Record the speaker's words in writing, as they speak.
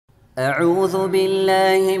أعوذ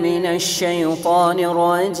بالله من الشيطان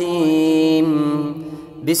الرجيم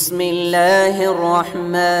بسم الله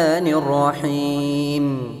الرحمن الرحيم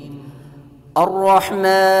الرحمن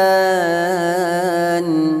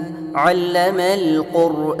علم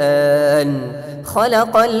القرآن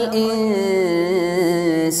خلق الإنسان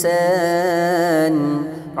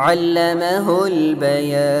علمه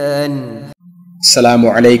البيان. السلام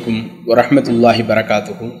عليكم ورحمة الله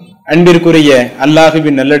وبركاته. அன்பிற்குரிய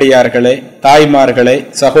அல்லாஹுவின் நல்லடியார்களே, தாய்மார்களே,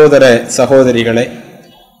 சகோதர சகோதரிகளே,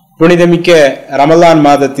 புனிதமிக்க ரமலான்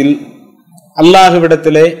மாதத்தில்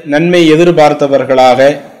அல்லாஹுவிடத்திலே நன்மை எதிர்பார்த்தவர்களாக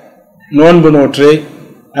நோன்பு நோற்று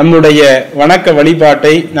நம்முடைய வணக்க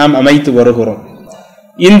வழிபாட்டை நாம் அமைத்து வருகிறோம்.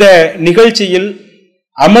 இந்த நிகழ்ச்சியில்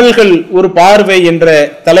அமல்கள் ஒரு பார்வை என்ற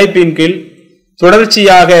தலைப்பின் கீழ்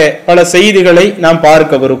தொடர்ச்சியாக பல செய்திகளை நாம்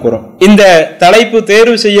பார்க்கவிருக்கிறோம். இந்த தலைப்பு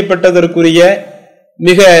தேர்வு செய்யப்பட்டதற்குரிய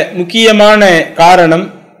மிக முக்கியமான காரணம்,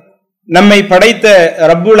 நம்மை படைத்த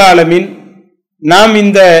ரப்புல் ஆலமீன் நாம்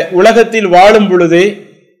இந்த உலகத்தில் வாழும் பொழுது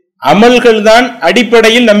அமல்கள் தான்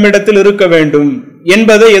அடிப்படையில் நம்மிடத்தில் இருக்க வேண்டும்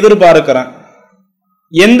என்பதை எதிர்பார்க்கிறான்.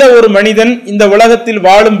 எந்த ஒரு மனிதன் இந்த உலகத்தில்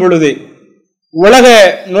வாழும் பொழுது உலக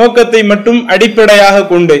நோக்கத்தை மட்டும் அடிப்படையாக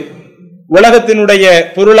கொண்டு உலகத்தினுடைய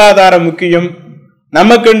பொருளாதாரம் முக்கியம்,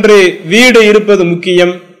 நமக்கென்று வீடு இருப்பது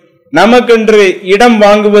முக்கியம், நமக்கென்று இடம்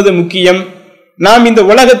வாங்குவது முக்கியம், நாம் இந்த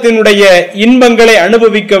உலகத்தினுடைய இன்பங்களை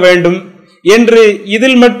அனுபவிக்க வேண்டும் என்று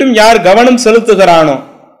இதில் மட்டும் யார் கவனம் செலுத்துகிறானோ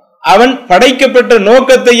அவன் படைக்கப்பட்ட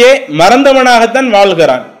நோக்கத்தையே மறந்தவனாகத்தான்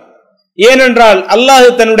வாழ்கிறான். ஏனென்றால் அல்லாஹ்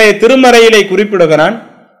தன்னுடைய திருமறையிலே குறிப்பிடுகிறான்,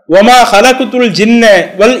 ஒமா ஹலகுத்துல் ஜின்ன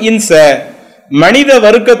வல் இன்ச, மனித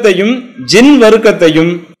வர்க்கத்தையும் ஜின்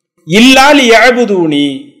வர்க்கத்தையும் இல்லால் யஅபுதூனி,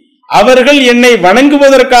 அவர்கள் என்னை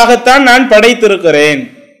வணங்குவதற்காகத்தான் நான் படைத்திருக்கிறேன்.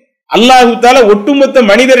 அல்லாஹு தஆலா ஒட்டுமொத்த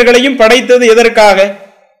மனிதர்களையும் படைத்தது எதற்காக?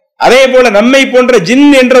 அதே போல நம்மை போன்ற ஜின்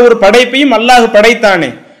என்ற ஒரு படைப்பையும் அல்லாஹ் படைத்தானே,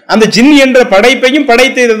 அந்த ஜின் என்ற படைப்பையும்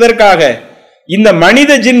படைத்தது எதற்காக? இந்த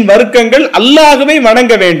மனித ஜின் வர்க்கங்கள் அல்லாஹ்வை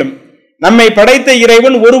வணங்க வேண்டும். நம்மை படைத்த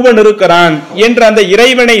இறைவன் ஒருவன் இருக்கிறான் என்ற அந்த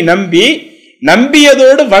இறைவனை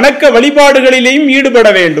நம்பியதோடு வணக்க வழிபாடுகளிலேயும் ஈடுபட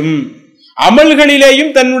வேண்டும்,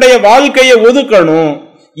 அமல்களிலேயும் தன்னுடைய வாழ்க்கையை ஒதுக்கணும்.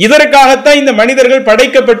 இதற்காகத்தான் இந்த மனிதர்கள்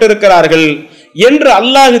படைக்கப்பட்டிருக்கிறார்கள் என்று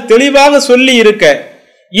அல்லாஹ் தெளிவாக சொல்லி இருக்க,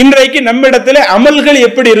 இன்றைக்கு நம்மிடத்தில் அமல்கள்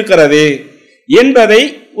எப்படி இருக்கிறது என்பதை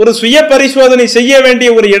ஒரு சுய பரிசோதனை செய்ய வேண்டிய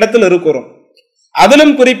ஒரு இடத்தில் இருக்கிறோம்.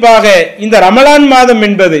 அதிலும் குறிப்பாக இந்த ரமலான் மாதம்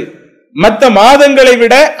என்பது மற்ற மாதங்களை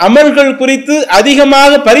விட அமல்கள் குறித்து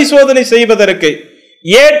அதிகமாக பரிசோதனை செய்வதற்கு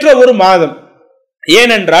ஏற்ற ஒரு மாதம்.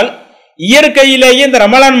 ஏனென்றால் இயற்கையிலேயே இந்த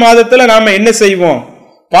ரமலான் மாதத்துல நாம என்ன செய்வோம்?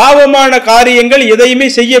 பாவமான காரியங்கள் எதையுமே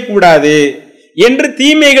செய்யக்கூடாது என்று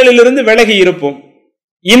தீமைகளிலிருந்து விலகி இருப்போம்.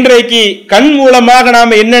 இன்றைக்கு கண் மூலமாக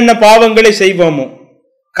நாம என்னென்ன பாவங்களை செய்வோமோ,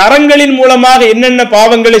 கரங்களின் மூலமாக என்னென்ன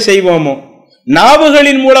பாவங்களை செய்வோமோ,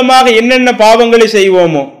 நாவுகளின் மூலமாக என்னென்ன பாவங்களை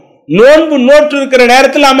செய்வோமோ, நோன்பு நோற்று இருக்கிற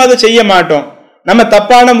நேரத்தில் நாம் அதை செய்ய மாட்டோம். நம்ம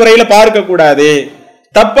தப்பான முறையில பார்க்க கூடாது,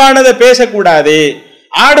 தப்பானதை பேசக்கூடாது,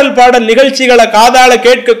 ஆடல் பாடல் நிகழ்ச்சிகளை காதால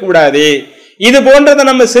கேட்க கூடாது. இது போன்றதை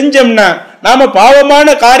நம்ம செஞ்சோம்னா நாம பாவமான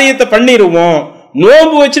காரியத்தை பண்ணிடுவோம்.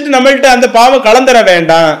 நோன்பு வச்சுட்டு நம்மள்ட்ட அந்த பாவம் கலந்துர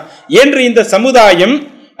வேண்டாம் என்று இந்த சமுதாயம்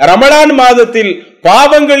ரமலான் மாதத்தில்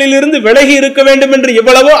பாவங்களிலிருந்து விலகி இருக்க வேண்டும் என்று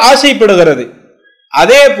எவ்வளவோ ஆசைப்படுகிறது.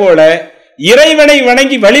 அதே போல இறைவனை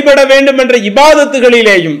வணங்கி வழிபட வேண்டும் என்ற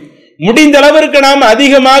இபாதத்துகளிலேயும் முடிந்த அளவிற்கு நாம்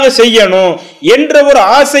அதிகமாக செய்யணும் என்ற ஒரு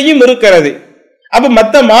ஆசையும் இருக்கிறது. அப்ப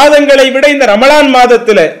மற்ற மாதங்களை விட இந்த ரமலான்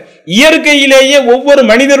மாதத்துல இயற்கையிலேயே ஒவ்வொரு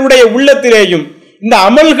மனிதருடைய உள்ளத்திலேயும் இந்த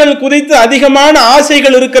அமல்கள் குறித்து அதிகமான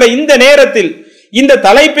ஆசைகள் இருக்கிற இந்த நேரத்தில் இந்த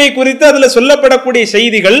தலைப்பை குறித்து அதுல சொல்லப்படக்கூடிய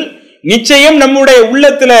செய்திகள் நிச்சயம் நம்முடைய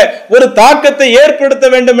உள்ளத்துல ஒரு தாக்கத்தை ஏற்படுத்த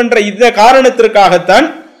வேண்டும் என்ற இந்த காரணத்திற்காகத்தான்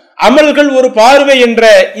அமல்கள் ஒரு பார்வை என்ற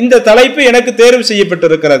இந்த தலைப்பு எனக்கு தேர்வு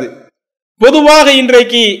செய்யப்பட்டிருக்கிறது. பொதுவாக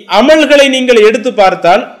இன்றைக்கு அமல்களை நீங்கள் எடுத்து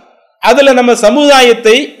பார்த்தால் அதுல நம்ம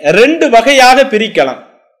சமுதாயத்தை ரெண்டு வகையாக பிரிக்கலாம்.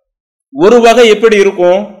 ஒரு வகை எப்படி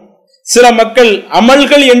இருக்கும்? சில மக்கள்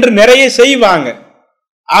அமல்கள் என்று நிறைய செய்வாங்க,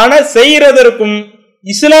 ஆனா செய்யறதற்கும்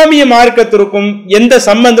இஸ்லாமிய மார்க்கத்திற்கும் எந்த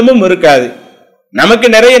சம்பந்தமும் இருக்காது. நமக்கு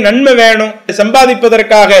நிறைய நன்மை வேணும்,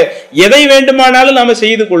 சம்பாதிப்பதற்காக எதை வேண்டுமானாலும் நாம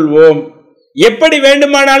செய்து கொள்வோம், எப்படி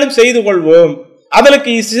வேண்டுமானாலும் செய்து கொள்வோம். அதற்கு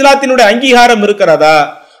இஸ்லாத்தினுடைய அங்கீகாரம் இருக்கிறதா?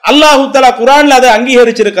 அல்லாஹு தஆலா குர்ஆன்ல அதை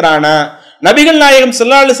அங்கீகரிச்சிருக்கிறானா? நபிகள் நாயகம்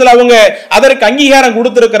ஸல்லல்லாஹு அலைஹி வஸல்லம் அவங்க அதற்கு அங்கீகாரம்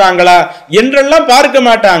கொடுத்திருக்கிறாங்களா என்றெல்லாம் பார்க்க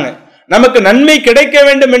மாட்டாங்க. நமக்கு நன்மை கிடைக்க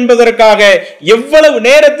வேண்டும் என்பதற்காக எவ்வளவு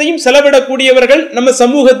நேரத்தையும் செலவிடக்கூடியவர்கள் நம்ம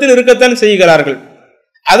சமூகத்தில் இருக்கத்தான் செய்கிறார்கள்.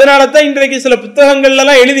 அதனால தான் இன்றைக்கு சில புத்தகங்கள்ல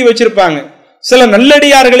எல்லாம் எழுதி வச்சிருப்பாங்க, சில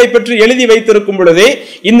நல்லடியார்களை பற்றி எழுதி வைத்திருக்கும் பொழுதே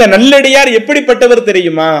இந்த நல்லடியார் எப்படிப்பட்டவர்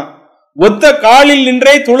தெரியுமா? ஒத்த காலில்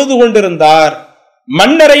நின்றே தொழுது கொண்டிருந்தார்,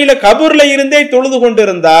 மண்ணறையில கபூர்ல இருந்தே தொழுது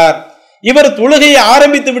கொண்டிருந்தார். இவர் தொழுகையை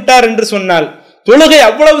ஆரம்பித்து விட்டார் என்று சொன்னால் தொழுகை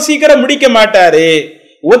அவ்வளவு சீக்கிரம் முடிக்க மாட்டாரு.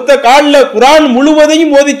 ஒத்த காலில் குரான்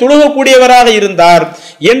முழுவதையும் ஓதி தொழுகக்கூடியவராக இருந்தார்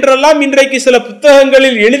என்றெல்லாம் இன்றைக்கு சில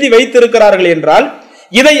புத்தகங்களில் எழுதி வைத்திருக்கிறார்கள் என்றால்,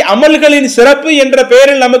 இதை அமல்களின் சிறப்பு என்ற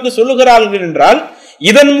பெயரில் நமக்கு சொல்லுகிறார்கள் என்றால்,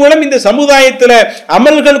 இதன் மூலம் இந்த சமுதாயத்துல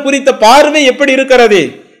அமல்கள் குறித்த பார்வை எப்படி இருக்கிறது?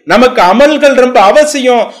 நமக்கு அமல்கள் ரொம்ப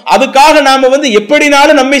அவசியம், அதுக்காக நாம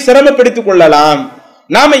எப்படினாலும் நம்மை சிரமப்படுத்திக் கொள்ளலாம்,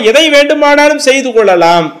 நாம எதை வேண்டுமானாலும் செய்து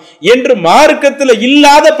கொள்ளலாம் என்று மார்க்கத்தில்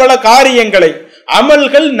இல்லாத பல காரியங்களை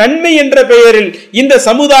அமல்கள் நன்மை என்ற பெயரில் இந்த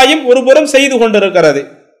சமுதாயம் ஒருபுறம் செய்து கொண்டிருக்கிறது.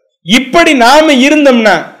 இப்படி நாம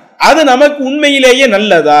இருந்தோம்னா அது நமக்கு உண்மையிலேயே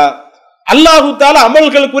நல்லதா? அல்லாஹு தஆலா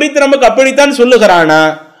அமல்கள் குறித்து நமக்கு அப்படித்தான் சொல்லுகிறானா?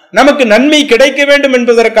 நமக்கு நன்மை கிடைக்க வேண்டும்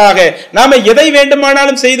என்பதற்காக நாம எதை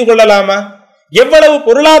வேண்டுமானாலும் செய்து கொள்ளலாமா? எவ்வளவு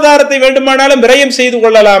பொருளாதாரத்தை வேண்டுமானாலும் விரயம் செய்து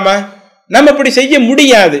கொள்ளலாமா? நம்ம இப்படி செய்ய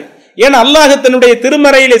முடியாது. ஏன் அல்லாஹ் தன்னுடைய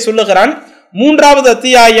திருமறையிலே சொல்லுகிறான், 3வது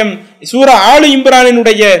அத்தியாயம் சூரா ஆலு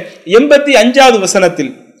இம்ரானினுடைய 85வது வசனத்தில்,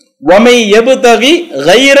 வமை யப்தகி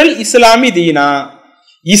கைரல் இஸ்லாமி தீனா,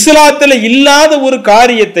 இஸ்லாத்துல இல்லாத ஒரு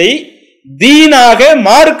காரியத்தை தீனாக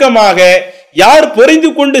மார்க்கமாக யார் புரிந்து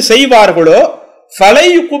கொண்டு செய்வார்களோ ஃபலை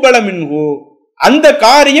யுக்பல மின்ஹு, அந்த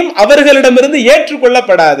காரியம் அவர்களிடமிருந்து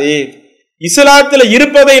ஏற்றுக்கொள்ளப்படாது. இஸ்லாத்துல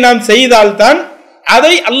இருப்பதை நாம் செய்தால்தான்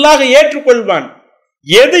அதை அல்லாஹ் ஏற்றுக்கொள்வான்.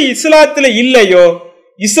 எது இஸ்லாத்துல இல்லையோ,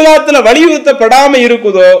 இஸ்லாத்துல வலியுறுத்தப்படாம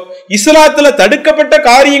இருக்குதோ, இஸ்லாத்துல தடுக்கப்பட்ட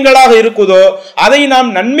காரியங்களாக இருக்குதோ, அதை நாம்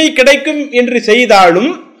நன்மை கிடைக்கும் என்று செய்தாலும்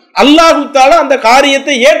அல்லாஹு தஆலா அந்த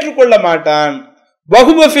காரியத்தை ஏற்றுக்கொள்ள மாட்டான்.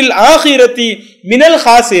 வஹுவ ஃபில் ஆகிரத்தி மினல்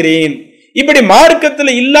ஹாசிரீன், இப்படி மார்க்கத்துல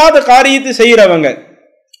இல்லாத காரியத்தை செய்யறவங்க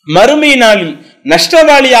மறுமை நாளில்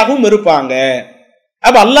நஷ்டவாளியாகவும் இருப்பாங்க.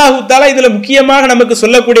 அப்ப அல்லாஹு தஆலா இதுல முக்கியமாக நமக்கு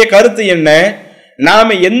சொல்லக்கூடிய கருத்து என்ன?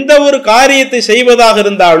 நாம எந்த ஒரு காரியத்தை செய்வதாக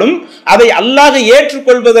இருந்தாலும் அதை அல்லாஹ்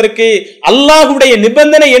ஏற்றுக்கொள்வதற்கு அல்லாஹுடைய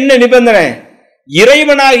நிபந்தனை என்ன நிபந்தனை?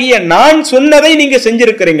 இறைவனாகிய நான் சொன்னதை நீங்க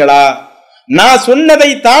செஞ்சிருக்கிறீங்களா, நான் சொன்னதை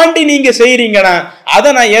தாண்டி நீங்க செய்றீங்கன்னா அதை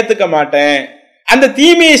நான் ஏத்துக்க மாட்டேன். அந்த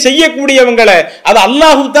தீமையை செய்யக்கூடியவங்களை அது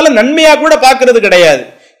அல்லாஹு தஆலா நன்மையா கூட பார்க்கிறது கிடையாது.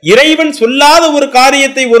 இறைவன் சொல்லாத ஒரு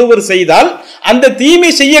காரியத்தை ஒருவர் செய்தால் அந்த தீமை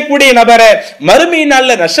செய்யக்கூடிய நபரை மறுமை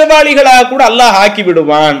நாள்ல நஷ்டவாளிகளாக கூட அல்லாஹ் ஆக்கி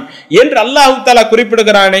விடுவான் என்று அல்லாஹு தஆலா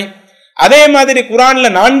குறிப்பிடுகிறானே. அதே மாதிரி குர்ஆன்ல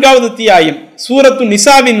 4வது அத்தியாயம் சூரத்து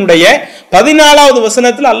நிசாவினுடைய 14வது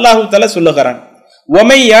வசனத்தில் அல்லாஹு தஆலா சொல்லுகிறான்,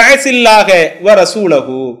 வமை யஅஸில்லாஹ வ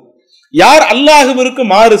ரசூலஹு, யார் அல்லாஹ்விற்கு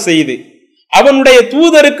மாறு செய்து அவனுடைய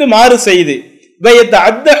தூதருக்கு மாறு செய்து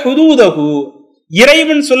வயதஅத்த ஹுதூதஹு,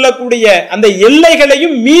 இறைவன் சொல்லக்கூடிய அந்த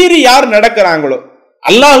எல்லைகளையும் மீறி யார் நடக்கிறாங்களோ,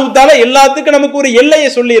 அல்லாஹு தஆலா எல்லாத்துக்கும் நமக்கு ஒரு எல்லையை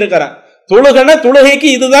சொல்லி இருக்கிறான். தொழுகன தொழுகைக்கு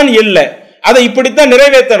இதுதான் எல்லை, அதை இப்படித்தான்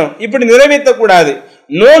நிறைவேற்றணும், இப்படி நிறைவேற்ற கூடாது.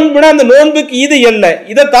 நோன்புனா அந்த நோன்புக்கு இது எல்லை,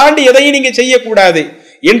 இதை தாண்டி எதையும் நீங்க செய்யக்கூடாது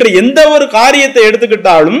என்று எந்த ஒரு காரியத்தை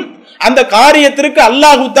எடுத்துக்கிட்டாலும் அந்த காரியத்திற்கு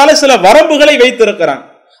அல்லாஹு தஆலா சில வரம்புகளை வைத்திருக்கிறான்.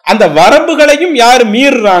 அந்த வரம்புகளையும் யார்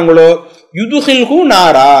மீறுறாங்களோ யுதுகில்ஹு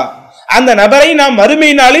நாரா, அந்த நபரை நாம் மறுமை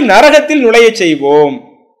நாளில் நரகத்தில் நுழைய செய்வோம்.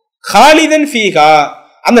 காலிதன் ஃபீஹா,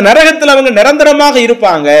 அந்த நரகத்தில் அவங்க நிரந்தரமாக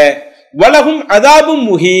இருப்பாங்க. வலகும் அதாபும்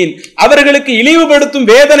முஹீன், அவர்களுக்கு இழிவுபடுத்தும்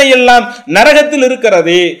வேதனை எல்லாம் நரகத்தில்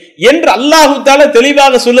இருக்கிறது என்று அல்லாஹு தஆலா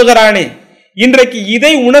தெளிவாக சொல்லுகிறானே. இன்றைக்கு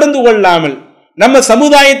இதை உணர்ந்து கொள்ளாமல் நம்ம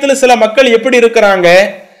சமுதாயத்தில் சில மக்கள் எப்படி இருக்கிறாங்க?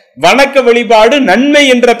 வணக்க வழிபாடு நன்மை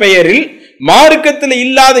என்ற பெயரில் மார்க்கத்தில்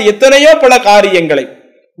இல்லாத எத்தனையோ பல காரியங்களை,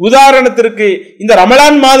 உதாரணத்திற்கு இந்த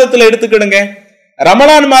ரமலான் மாதத்துல எடுத்துக்கிடுங்க.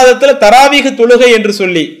 ரமலான் மாதத்துல தராவீஹ் தொழுகை என்று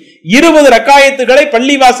சொல்லி 20 ரக்காயத்துகளை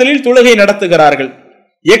பள்ளிவாசலில் தொழுகை நடத்துகிறார்கள்.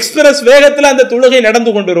 எக்ஸ்பிரஸ் வேகத்துல அந்த தொழுகை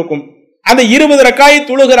நடந்து கொண்டிருக்கும். அந்த 20 ரக்காய்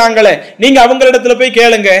தொழுகிறாங்களே, நீங்க அவங்களிடத்துல போய்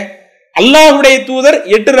கேளுங்க. அல்லாஹுடைய தூதர்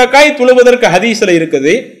 8 ரக்காய் தொழுவதற்கு ஹதீஸ்ல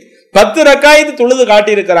இருக்குது, 10 ரக்காயத்து தொழுது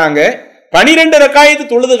காட்டி இருக்கிறாங்க, 12 ரக்காயத்து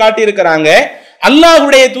தொழுது காட்டி இருக்கிறாங்க.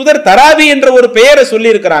 அல்லாஹுடைய தூதர் தராவி என்ற ஒரு பெயரை சொல்லி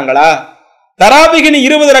இருக்கிறாங்களா? தராவிகின்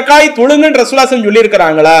 20 ரக்காய் தொழுங்கன்னு ரசூலுல்லாஹ் சொல்லி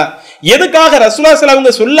இருக்கிறாங்களா? எதுக்காக ரசூலுல்லாஹ்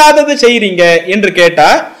அவங்க சொல்லாததை செய்றீங்க என்று கேட்டா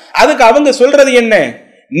அதுக்கு அவங்க சொல்றது என்ன?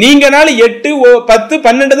 நீங்க நாள் 8, 10,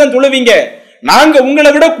 12 தான் தொழுவீங்க, நாங்க உங்களை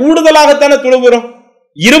விட கூடுதலாகத்தானே தொழுகிறோம்,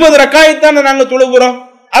 20 ரக்காயத்தானே நாங்க தொழுகிறோம்,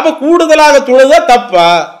 அப்ப கூடுதலாக தொழுதா தப்பா?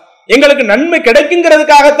 எங்களுக்கு நன்மை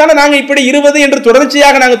கிடைக்குங்கிறதுக்காகத்தானே நாங்க இப்படி 20 என்று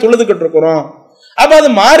தொடர்ச்சியாக நாங்க தொழுதுகிட்டு இருக்கிறோம். அப்ப அது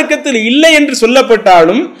மார்க்கத்தில் இல்லை என்று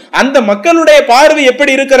சொல்லப்பட்டாலும் அந்த மக்களுடைய பார்வை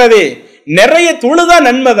எப்படி இருக்கிறது? நிறைய தொழுதா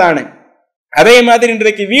நன்மை தானே. அதே மாதிரி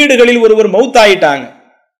இன்றைக்கு வீடுகளில் ஒருவர் மௌத்தாயிட்டாங்க,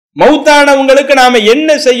 மௌத்தானவங்களுக்கு நாம என்ன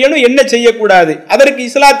செய்யணும் என்ன செய்யக்கூடாது அதற்கு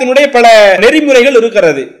இஸ்லாத்தினுடைய பல நெறிமுறைகள்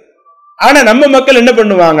இருக்கிறது. ஆனா நம்ம மக்கள் என்ன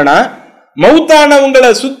பண்ணுவாங்கன்னா,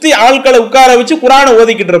 மௌத்தானவங்களை சுத்தி ஆட்களை உட்கார வச்சு குர்ஆனை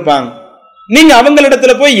ஓதிக்கிட்டு இருப்பாங்க. நீங்க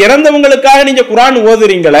அவங்களிடத்துல போய் இறந்தவங்களுக்காக நீங்க குர்ஆன்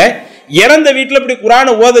ஓதுறீங்களே, இறந்த வீட்டுல இப்படி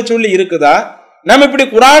குரானை ஓத சொல்லி இருக்குதா? நம்ம இப்படி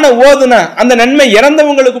குரானை ஓதுனா அந்த நன்மை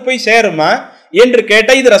இறந்தவங்களுக்கு போய் சேருமா என்று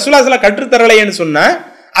கேட்டா இது ரசூலுல்லாஹி ஸல்லல்லாஹு அலைஹி வஸல்லம் கற்றுத்தரலைன்னு சொன்னா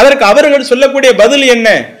அதற்கு அவர்கள் சொல்லக்கூடிய பதில் என்ன?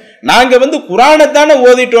 நாங்க குரானை தானே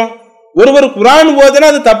ஓதிட்டோம். ஒருவர் குரான் ஓதுனா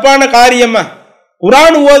அது தப்பான காரியமா?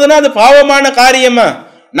 குரான் ஓதுனா அது பாவமான காரியமா?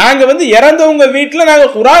 நாங்க இறந்தவங்க வீட்டுல நாங்க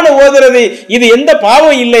குரானை ஓதுறது இது எந்த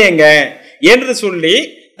பாவம் இல்லையங்க என்று சொல்லி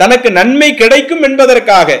தனக்கு நன்மை கிடைக்கும்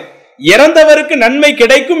என்பதற்காக, இறந்தவருக்கு நன்மை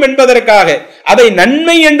கிடைக்கும் என்பதற்காக அதை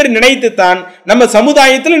நன்மை என்று நினைத்துத்தான் நம்ம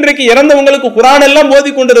சமுதாயத்தில் இன்றைக்கு இறந்தவங்களுக்கு குரான் எல்லாம்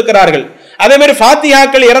ஓதி கொண்டிருக்கிறார்கள். அதே மாதிரி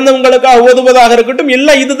ஃபாத்திஹாக்கள் இறந்தவங்களுக்காக ஓதுவதாக இருக்கட்டும்,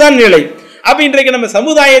 எல்லாம் இதுதான் நிலை. அப்ப இன்றைக்கு நம்ம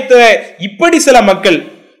சமுதாயத்தை இப்படி சில மக்கள்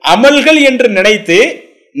அமல்கள் என்று நினைத்து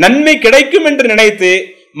நன்மை கிடைக்கும் என்று நினைத்து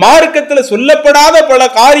மார்க்கத்தில் சொல்லப்படாத பல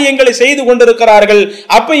காரியங்களை செய்து கொண்டிருக்கிறார்கள்.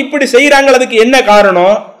 அப்ப இப்படி செய்யறாங்க. அதுக்கு என்ன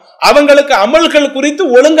காரணம்? அவங்களுக்கு அமல்கள் குறித்து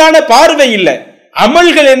ஒழுங்கான பார்வை இல்லை.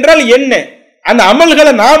 அமல்கள் என்றால் என்ன? அந்த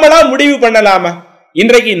அமல்களை நாமளா முடிவு பண்ணலாமா?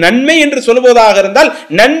 இன்றைக்கு நன்மை என்று சொல்வதாக இருந்தால்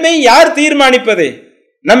நன்மை யார் தீர்மானிப்பது?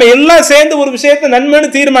 நம்ம எல்லாம் சேர்ந்து ஒரு விஷயத்தை நன்மைன்னு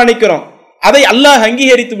தீர்மானிக்கிறோம். அதை அல்லாஹ்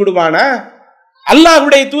அங்கீகரித்து விடுவானா?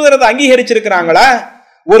 அல்லாஹ்வுடைய தூதர் அதை அங்கீகரிச்சிருக்கிறாங்களா?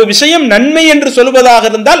 ஒரு விஷயம் நன்மை என்று சொல்வதாக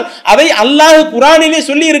இருந்தால் அதை அல்லாஹ் குரானிலே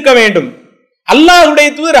சொல்லி இருக்க வேண்டும், அல்லாஹ்வுடைய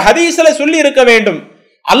தூதர் ஹதீஸ்ல சொல்லி இருக்க வேண்டும்.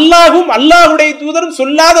 அல்லாஹும் அல்லாஹ்வுடைய தூதரும்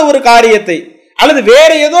சொல்லாத ஒரு காரியத்தை அல்லது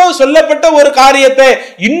வேற ஏதோ சொல்லப்பட்ட ஒரு காரியத்தை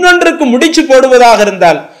இன்னொன்றுக்கு முடிச்சு போடுவதாக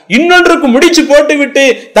இருந்தால், இன்னொன்றுக்கு முடிச்சு போட்டுவிட்டு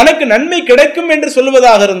தனக்கு நன்மை கிடைக்கும் என்று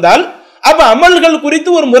சொல்வதாக இருந்தால் அப்ப அமல்கள் குறித்து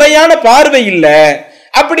ஒரு முறையான பார்வை இல்லை.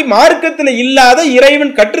 அப்படி மார்க்கத்தில் இல்லாத,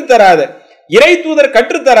 இறைவன் கற்றுத்தராத, இறை தூதர்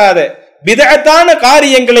கற்றுத்தராத பிதஅத்தான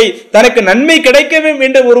காரியங்களை தனக்கு நன்மை கிடைக்கவே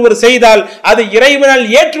என்று ஒருவர் செய்தால் அது இறைவனால்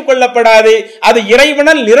ஏற்றுக்கொள்ளப்படாது, அது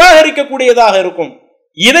இறைவனால் நிராகரிக்கக்கூடியதாக இருக்கும்.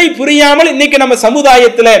 இதை புரியாமல் இன்னைக்கு நம்ம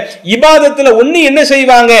சமுதாயத்துல இபாதத்துல ஒண்ணு என்ன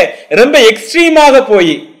செய்வாங்க, ரொம்ப எக்ஸ்ட்ரீமாக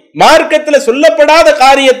போய் மார்க்கத்துல சொல்லப்படாத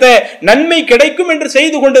காரியத்தை நன்மை கிடைக்கும் என்று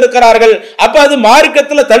செய்து கொண்டிருக்கிறார்கள். அப்ப அது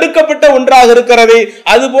மார்க்கத்துல தடுக்கப்பட்ட ஒன்றாக இருக்கிறது.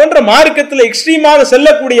 அது போன்ற மார்க்கத்துல எக்ஸ்ட்ரீமாக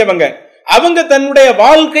செல்லக்கூடியவங்க அவங்க தன்னுடைய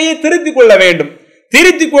வாழ்க்கையை திருத்திக் கொள்ள வேண்டும்.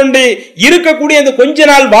 திருத்தி கொண்டு இருக்கக்கூடிய அந்த கொஞ்ச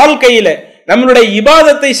நாள் வாழ்க்கையில நம்மளுடைய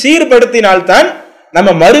இபாதத்தை சீர்படுத்தினால்தான் நம்ம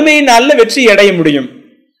மறுமை நாள்ல வெற்றி அடைய முடியும்.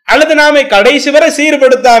 அல்லது நாம கடைசி வரை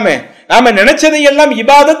சீர்படுத்தாம நாம நினைச்சதையெல்லாம்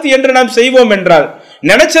இபாதத் என்று நாம் செய்வோம் என்றால்,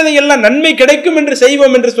 நினைச்சதையெல்லாம் நன்மை கிடைக்கும் என்று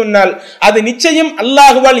செய்வோம் என்று சொன்னால் அது நிச்சயம்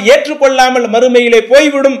அல்லாஹுவால் ஏற்றுக்கொள்ளாமல் மறுமையிலே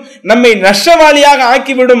போய்விடும், நம்மை நஷ்டவாளியாக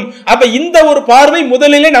ஆக்கிவிடும். அப்ப இந்த ஒரு பார்வை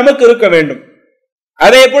முதலிலே நமக்கு இருக்க வேண்டும்.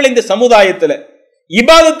 அதே போல இந்த சமுதாயத்துல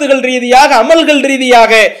இபாதத்துகள் ரீதியாக, அமல்கள்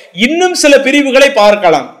ரீதியாக இன்னும் சில பிரிவுகளை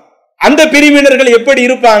பார்க்கலாம். அந்த பிரிவினர்கள் எப்படி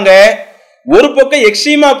இருப்பாங்க? ஒரு பக்கம்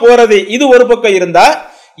எக்ஸ்ட்ரீமா போறது இது ஒரு பக்கம் இருந்தா,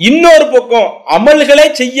 இன்னொரு பக்கம் அமல்களை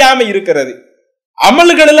செய்யாம இருக்கிறது,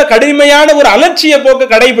 அமல்களில் கடுமையான ஒரு அலட்சிய போக்கு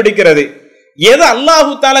கடைபிடிக்கிறது. எது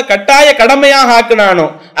அல்லாஹு தஆலா கட்டாய கடமையாக ஆக்கினானோ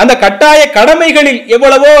அந்த கட்டாய கடமைகளில்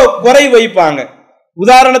எவ்வளவோ குறை வைப்பாங்க.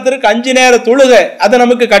 உதாரணத்திற்கு 5 நேர தொழுகை அது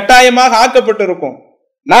நமக்கு கட்டாயமாக ஆக்கப்பட்டிருக்கும்.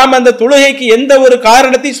 நாம் அந்த தொழுகைக்கு எந்த ஒரு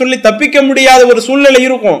காரணத்தை சொல்லி தப்பிக்க முடியாத ஒரு சூழ்நிலை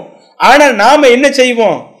இருக்கும். ஆனா நாம என்ன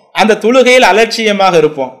செய்வோம்? அந்த தொழுகையில் அலட்சியமாக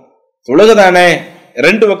இருப்போம். தொழுகை தானே,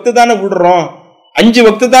 2 வக்து தானே விடுறோம், 5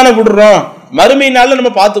 வக்து தானே விடுறோம், மறுமை நாள்ல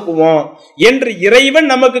நம்ம பார்த்துக்குவோம் என்று இறைவன்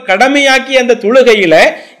நமக்கு கடமையாக்கி அந்த தொழுகையில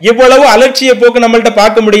இவ்வளவு அலட்சிய போக்கு நம்மள்ட்ட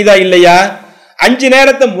பார்க்க முடியுதா இல்லையா? 5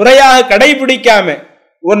 நேரத்தை முறையாக கடைபிடிக்காம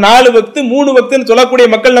ஒரு 4 வக்து 3 வக்துன்னு சொல்லக்கூடிய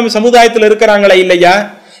மக்கள் நம்ம சமுதாயத்தில் இருக்கிறாங்களா இல்லையா?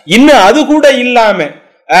 இன்னும் அது கூட இல்லாம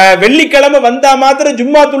வெள்ளிக்கிழமை வந்தா மாத்திரம்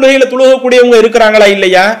ஜும்மா தொழுகையில தொழுகக்கூடியவங்க இருக்கிறாங்களா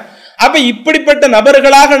இல்லையா? அப்ப இப்படிப்பட்ட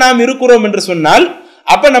நபர்களாக நாம் இருக்கிறோம் என்று சொன்னால்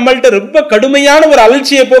அப்ப நம்மள்ட்ட ரொம்ப கடுமையான ஒரு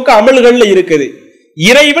அலட்சிய போக்கு அமல்கள்ல இருக்குது.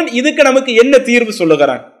 இறைவன் இதுக்கு நமக்கு என்ன தீர்வு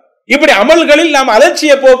சொல்லுகிறான்? இப்படி அமல்களில் நாம்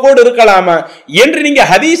அலட்சிய போக்கோடு இருக்கலாமா என்று நீங்க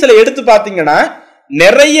ஹதீஸ்ல எடுத்து பாத்தீங்கன்னா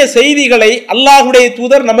நிறைய செய்திகளை அல்லாஹ்வுடைய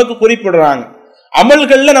தூதர் நமக்கு குறிப்பிடுறாங்க.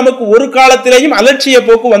 அமல்கள்ல நமக்கு ஒரு காலத்திலேயும் அலட்சிய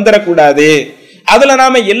போக்கு வந்துடக்கூடாது, அதுல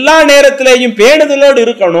நாம எல்லா நேரத்திலேயும் பேணுதலோடு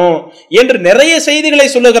இருக்கணும் என்று நிறைய செய்திகளை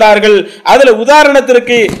சொல்லுகிறார்கள். அதுல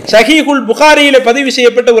உதாரணத்திற்கு ஸஹீஹுல் புகாரியில பதிவு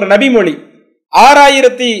செய்யப்பட்ட ஒரு நபிமொழி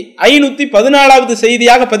 6514வது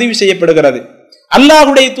செய்தியாக பதிவு செய்யப்படுகிறது.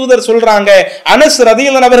 அல்லாஹ்வுடைய தூதர் சொல்றாங்க, அனஸ்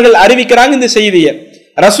ரலியல்லாஹு அவர்கள் அறிவிக்கிறாங்க இந்த செய்தியை.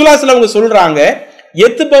 ரசூலுல்லாஹி ஸல்லல்லாஹு அலைஹி வஸல்லம் சொல்றாங்க,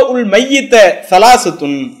 யத்பஉல் மய்யித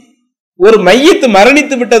ஸலாஸத்துன், ஒரு மையத்து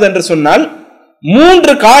மரணித்து விட்டது என்று சொன்னால்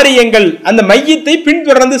 3 காரியங்கள் அந்த மையத்தை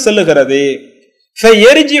பின்தொடர்ந்து செல்லுகிறது.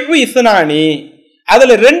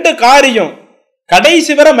 அதுல 2 காரியம்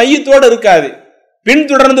கடைசி வரை மையத்தோடு இருக்காது,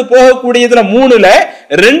 பின்தொடர்ந்து போகக்கூடியதுல 3ல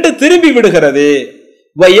 2 திரும்பி விடுகிறது.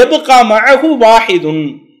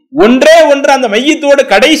 ஒன்றே ஒன்று அந்த மையத்தோடு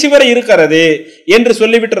கடைசி வரை இருக்கிறது என்று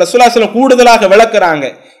சொல்லிவிட்டு ரசூலுல்லாஹி ஸல்லல்லாஹு கூடுதலாக விளக்குறாங்க.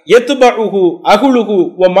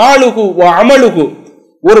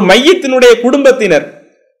 ஒரு மையத்தினுடைய குடும்பத்தினர்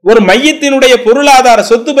ஒரு மையத்தினுடைய பொருளாதார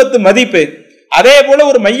சொத்து பத்து மதிப்பு, அதே போல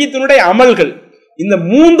ஒரு மையத்தினுடைய அமல்கள், இந்த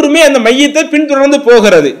மூன்றுமே அந்த மையத்தை பின்தொடர்ந்து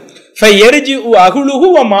போகிறது.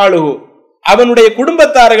 அவனுடைய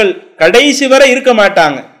குடும்பத்தார்கள் கடைசி வரை இருக்க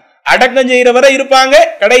மாட்டாங்க, அடக்கம் செய்கிற வரை இருப்பாங்க,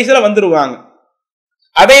 கடைசியில வந்துருவாங்க.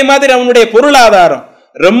 அதே மாதிரி அவனுடைய பொருளாதாரம்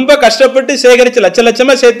ரொம்ப கஷ்டப்பட்டு சேகரிச்சு லட்ச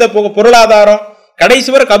லட்சமா சேர்த்த பொருளாதாரம் கடைசி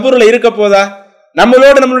வரை கபூர்ல இருக்க போதா?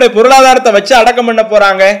 நம்மளோட நம்மளுடைய பொருளாதாரத்தை வச்சு அடக்கம் பண்ண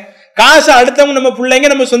போறாங்க. காசு அடுத்தவங்க நம்ம பிள்ளைங்க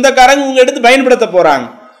நம்ம சொந்தக்காரங்க இவங்க எடுத்து பயன்படுத்த போறாங்க.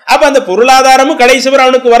 அப்ப அந்த பொருளாதாரமும் கடைசி வரை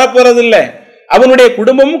அவனுக்கு வரப்போறது இல்லை, அவனுடைய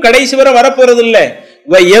குடும்பமும் கடைசி வரை வரப்போறது இல்லை.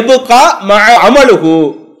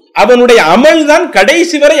 அவனுடைய அமல் தான்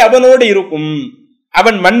கடைசி வரை அவனோடு இருக்கும்.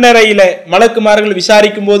 அவன் மண்ணறையில மலக்குமார்கள்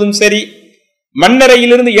விசாரிக்கும் போதும் சரி,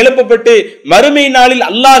 மண்ணறையிலிருந்து எழுப்பப்பட்டு மறுமை நாளில்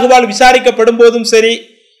அல்லாஹுவால் விசாரிக்கப்படும் போதும் சரி,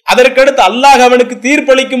 அதற்கடுத்து அல்லாஹ் அவனுக்கு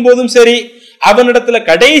தீர்ப்பளிக்கும் போதும் சரி, அவனிடத்துல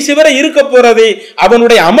கடைசி வரை இருக்க போறது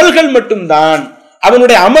அவனுடைய அமல்கள் மட்டும்தான்.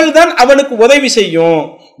 அவனுடைய அமல் தான் அவனுக்கு உதவி செய்யும்.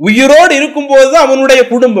 உயிரோடு இருக்கும் போதுதான் அவனுடைய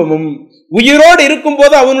குடும்பமும், உயிரோடு இருக்கும்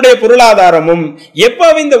போது அவனுடைய பொருளாதாரமும். எப்ப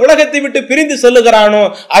அவன் இந்த உலகத்தை விட்டு பிரிந்து செல்லுகிறானோ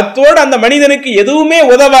அத்தோடு அந்த மனிதனுக்கு எதுவுமே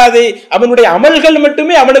உதவாது, அவனுடைய அமல்கள்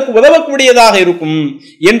மட்டுமே அவனுக்கு உதவக்கூடியதாக இருக்கும்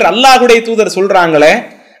என்று அல்லாஹ்வுடைய தூதர் சொல்றாங்களே.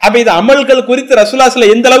 அப்ப இது அமல்கள் குறித்து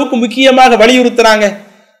ரசூலுல்லாஹ் எந்த அளவுக்கு முக்கியமாக வலியுறுத்துறாங்க.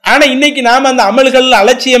 ஆனா இன்னைக்கு நாம அந்த அமல்கள்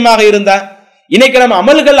அலட்சியமாக இருந்தா, இன்னைக்கு நம்ம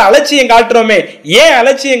அமல்கள் அலட்சியம் காட்டுறோமே. ஏன்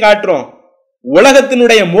அலட்சியம் காட்டுறோம்?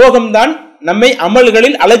 உலகத்தினுடைய மோகம்தான் நம்மை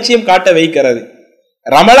அமல்களில் அலட்சியம் காட்ட வைக்கிறது.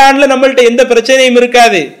 ரமலான்ல நம்மள்ட்ட எந்த பிரச்சனையும்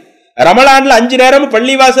இருக்காது. ரமலான்ல 5 நேரம்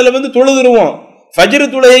பள்ளிவாசல வந்து தொழுதுருவோம். ஃபஜ்ர்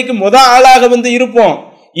தொழுகைக்கு ஆளாக வந்து இருப்போம்.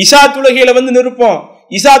 இஷா தொழுகையில வந்து நிற்போம்.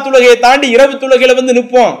 இஷா தொழுகையை தாண்டி இரவு தொழுகையில வந்து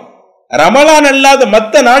நிற்போம். ரமலான் அல்லாத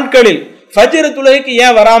மற்ற நாட்களில் ஃபஜ்ர் தொழுகைக்கு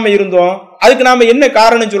ஏன் வராம இருந்தோம்? அதுக்கு நாம என்ன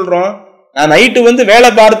காரணம் சொல்றோம்? நான் நைட்டு வந்து வேலை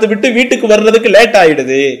பார்த்து விட்டு வீட்டுக்கு வர்றதுக்கு லேட்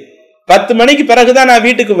ஆயிடுது, 10 மணிக்கு பிறகுதான் நான்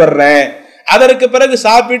வீட்டுக்கு வர்றேன், அதற்கு பிறகு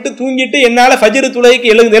சாப்பிட்டு தூங்கிட்டு என்னால ஃபஜ்ர்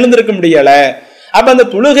தொழுகைக்கு எழுந்திருக்க முடியல. அப்ப அந்த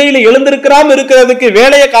தொழுகையில எழுந்திருக்காம இருக்கிறதுக்கு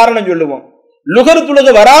வேலைய காரணம் சொல்லுவோம். லுகர்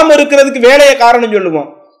தொழுகை வராம இருக்கிறதுக்கு வேலைய காரணம் சொல்லுவோம்.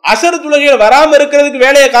 அசர் தொழுகையில வராம இருக்கிறதுக்கு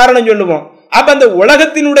வேலைய காரணம் சொல்லுவோம். அப்ப அந்த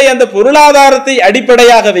உலகத்தினுடைய அந்த பொருளாதாரத்தை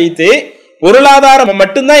அடிப்படையாக வைத்து, பொருளாதாரம்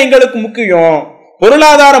மட்டும்தான் எங்களுக்கு முக்கியம்,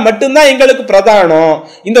 பொருளாதாரம் மட்டும்தான் எங்களுக்கு பிரதானம்,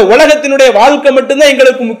 இந்த உலகத்தினுடைய வாழ்க்கை மட்டும்தான்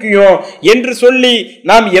எங்களுக்கு முக்கியம் என்று சொல்லி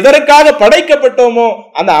நாம் எதற்காக படைக்கப்பட்டோமோ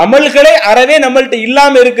அந்த அமல்களே அறவே நம்மள்ட்ட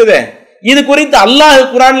இல்லாம இருக்குது. இது குறித்து அல்லாஹ்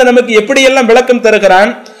குர்ஆன்ல நமக்கு எப்படி எல்லாம் விளக்கம் தருகிறான்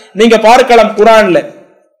நீங்க பார்க்கலாம். குர்ஆன்ல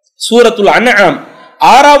சூரத்துல் அன்ஆம்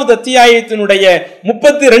 6வது அத்தியாயத்தினுடைய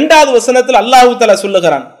 32வது வசனத்தில் அல்லாஹ் தஆலா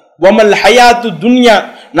சொல்லுகிறான், வமல் ஹயாத்து துன்யா,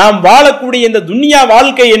 நாம் வாழக்கூடிய இந்த துன்யா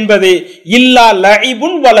வாழ்க்கை என்பது இல்லா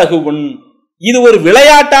லஇபுன் வலஹுவுன், இது ஒரு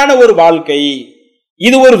விளையாட்டான ஒரு வாழ்க்கை,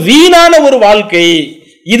 இது ஒரு வீணான ஒரு வாழ்க்கை,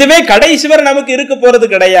 இதுவே கடைசி வரை நமக்கு இருக்க போறது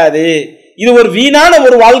கிடையாது, இது ஒரு வீணான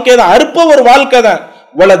ஒரு வாழ்க்கை தான், அற்ப ஒரு வாழ்க்கை தான்.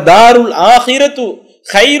 வல தாருல் ஆகிரத்து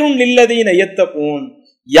கைருன் லில்லதீன யத்தகூன்,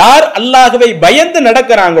 யார் அல்லாஹ்வை பயந்து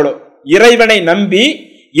நடக்கிறாங்களோ, இறைவனை நம்பி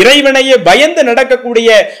இறைவனையே பயந்து நடக்கக்கூடிய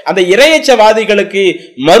அந்த இறையச்சவாதிகளுக்கு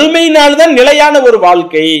மறுமை நாள் தான் நிலையான ஒரு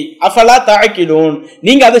வாழ்க்கை. அஃபலா தஅகிலூன்,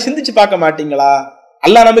 நீங்க அதை சிந்திச்சு பார்க்க மாட்டீங்களா?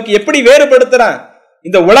 அல்லாஹ் நமக்கு எப்படி வேறுபடுத்துறான்?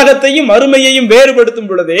 இந்த உலகத்தையும் மறுமையையும் வேறுபடுத்தும்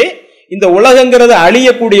பொழுது இந்த உலகங்கிறது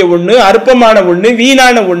அழியக்கூடிய ஒண்ணு, அற்பமான ஒண்ணு,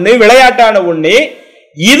 வீணான ஒண்ணு, விளையாட்டான ஒண்ணு,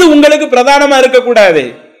 இது உங்களுக்கு பிரதானமா இருக்கக்கூடாது.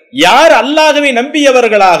 யார் அல்லாஹ்வை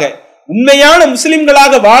நம்பியவர்களாக உண்மையான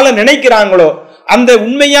முஸ்லிம்களாக வாழ நினைக்கிறாங்களோ அந்த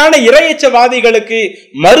உண்மையான இறையச்சவாதிகளுக்கு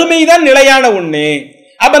மறுமைதான் நிலையான ஒண்ணு.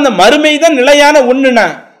 அப்ப அந்த மறுமைதான் நிலையான ஒண்ணுனா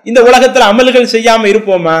இந்த உலகத்துல அமல்கள் செய்யாம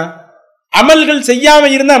இருப்போமா? அமல்கள் செய்யாம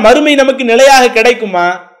இருந்தா மறுமை நமக்கு நிலையாக கிடைக்குமா?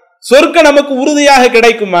 சொர்க்க நமக்கு உறுதியாக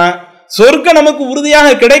கிடைக்குமா? சொர்க்க நமக்கு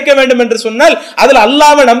உறுதியாக கிடைக்க வேண்டும் என்று சொன்னால் அதுல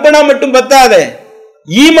அல்லாஹ்வை நம்பினா மட்டும் பத்தாதே,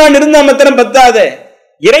 ஈமான் இருந்தா மாத்திரம் பத்தாதே,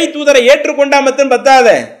 இறை தூதரை ஏற்றுக்கொண்டா மாத்திரம்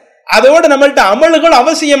பத்தாதே, அதோடு நம்மள்ட்ட அமல்கள்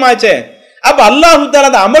அவசியமாச்சே. அப்ப அல்லாஹ் தஆலா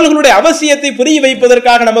அந்த அமல்களுடைய அவசியத்தை புரிய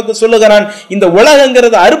வைப்பதற்காக நமக்கு சொல்லுகிறான், இந்த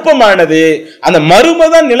உலகங்கிறது அற்பமானது, அந்த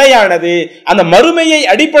மறுமைதான் நிலையானது, அந்த மறுமையை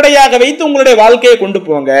அடிப்படையாக வைத்து உங்களுடைய வாழ்க்கையை கொண்டு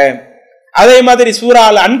போங்க. அதே மாதிரி சூரா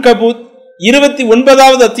அல் அன்கபூத்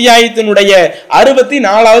 29வது அத்தியாயத்தினுடைய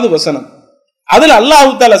 64வது வசனம், அதில்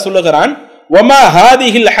அல்லாஹ் தஆலா சொல்லுகிறான், வமா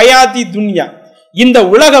ஹாதிஹில் ஹயாத்தி துன்யா, இந்த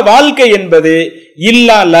உலக வாழ்க்கை என்பது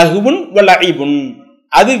இல்லா லஹுவுன் வ லஇபுன்,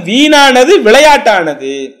 அது வீணானது,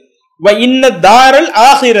 விளையாட்டானது. வ இன்ன தாரல்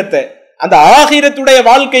ஆகிரத்த, அந்த ஆகிரத்துடைய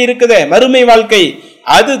வாழ்க்கை இருக்குதே, மறுமை வாழ்க்கை,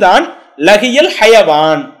 அதுதான் லஹியல்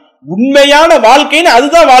ஹயவான், உண்மையான வாழ்க்கைன்னு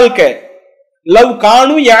அதுதான் வாழ்க்கை. லவ்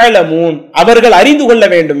கானு யஅலமூன், அவர்கள் அறிந்து கொள்ள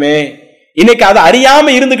வேண்டுமே. இன்னைக்கு அதை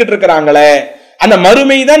அறியாம இருந்துகிட்டு இருக்கிறாங்களே, அந்த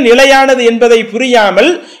மறுமைதான் நிலையானது என்பதை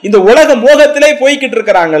புரியாமல் இந்த உலக மோகத்திலே போய்கிட்டு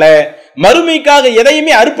இருக்கிறாங்களே, மறுமைக்காக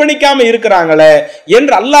எதையுமே அர்ப்பணிக்காம இருக்கிறாங்களே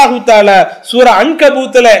என்று அல்லாஹு தஆலா சூரா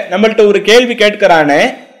அன்கபூத்ல நம்மள்ட்ட ஒரு கேள்வி கேட்கிறானே,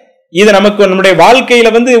 இது நமக்கு நம்முடைய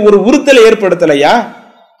வாழ்க்கையில ஒரு உறுத்தலை ஏற்படுத்தலையா?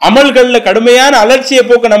 அமல்கள்ல கடுமையான அலட்சிய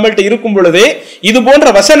போக்கு நம்மள்ட்ட இருக்கும் பொழுது இது போன்ற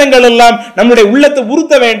வசனங்கள் எல்லாம் நம்முடைய உள்ளத்தை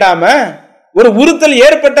உறுத்த வேண்டாம? ஒரு உறுத்தல்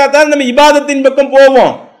ஏற்பட்டா தான் நம்ம இபாதத்தின் பக்கம்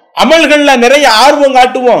போவோம், அமல்கள்ல நிறைய ஆர்வம்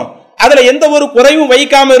காட்டுவோம், அதுல எந்த ஒரு குறைவும்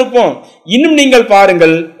வைக்காம இருப்போம். இன்னும் நீங்கள்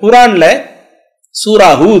பாருங்கள், குர்ஆன்ல சூரா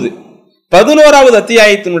ஹூத் 11வது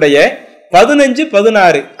அத்தியாயத்தினுடைய 15,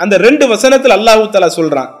 16 அந்த 2 வசனத்தில் அல்லாஹ் தஆலா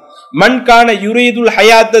சொல்றான், மன் கான யுரீதுல்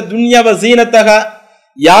ஹயாத்த துன்யா வ ஸீனத்தஹா,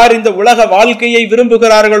 யார் இந்த உலக வாழ்க்கையை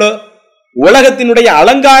விரும்புகிறார்களோ, உலகத்தினுடைய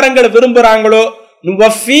அலங்காரங்களை விரும்புறாங்களோ,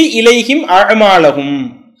 நுவஃபி இலைஹிம் அஅமாலஹும்,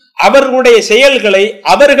 அவர்களுடைய செயல்களை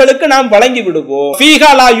அவர்களுக்கு நாம் வழங்கி விடுவோம். ஃபீஹா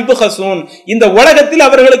லா யுப்ஹஸூன், இந்த உலகத்தில்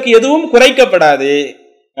அவர்களுக்கு எதுவும் குறைக்கப்படாது.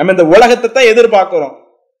 நம்ம இந்த உலகத்தை தான் எதிர்பார்க்கிறோம்,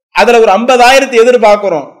 அதுல ஒரு 50,000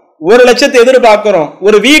 எதிர்பார்க்கிறோம், 1,00,000 எதிர்பார்க்கிறோம்,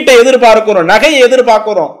 ஒரு வீட்டை எதிர்பார்க்கிறோம், நகையை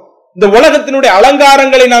எதிர்பார்க்கிறோம். இந்த உலகத்தினுடைய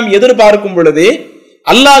அலங்காரங்களை நாம் எதிர்பார்க்கும் பொழுது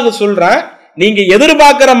அல்லாஹ் சொல்றான், நீங்க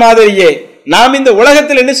எதிர்பார்க்கிற மாதிரியே நாம் இந்த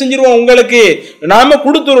உலகத்தில் என்ன செஞ்சிருவோம், உங்களுக்கு நாம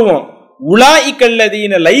கொடுத்துருவோம்.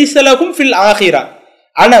 உலாயிகல்லதீன லைஸலஹும் ஃபில் ஆகிரா,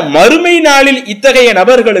 ஆனா மறுமை நாளில் இத்தகைய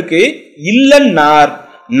நபர்களுக்கு இல்லன்னார்,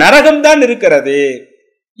 நரகம்தான் இருக்கிறது.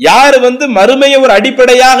 யார் மறுமையை ஒரு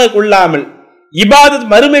அடிப்படையாக கொள்ளாமல், இபாதத்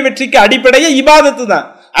மறுமை வெற்றிக்கு அடிப்படையே இபாதத்து தான்,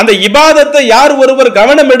 அந்த இபாதத்தை யார் ஒருவர்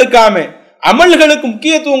கவனம் எடுக்காம, அமல்களுக்கு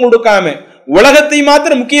முக்கியத்துவம் கொடுக்காம, உலகத்தை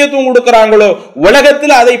மாத்திரம் முக்கியத்துவம் கொடுக்கிறாங்களோ,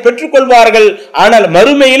 உலகத்தில் அதை பெற்றுக் கொள்வார்கள், ஆனால்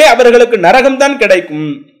மறுமையிலே அவர்களுக்கு நரகம்தான் கிடைக்கும்.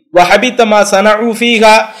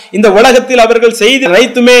 இந்த உலகத்தில் அவர்கள் செய்து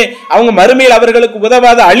அனைத்துமே அவங்க மறுமையில் அவர்களுக்கு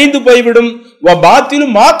உதவாத அழிந்து போய்விடும்.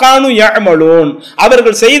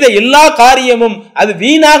 அவர்கள் செய்த எல்லா காரியமும் அது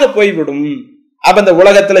வீணாக போய்விடும். அப்ப இந்த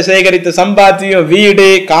உலகத்துல சேகரித்த சம்பாத்தியம், வீடு,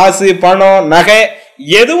 காசு, பணம், நகை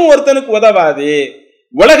எதுவும் ஒருத்தனுக்கு உதவாது.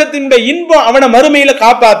 உலகத்தினுடைய இன்பம் அவனை மறுமையில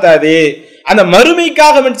காப்பாத்தாது. அந்த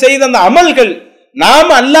மறுமைக்காக அவன் செய்த அந்த அமல்கள் நாம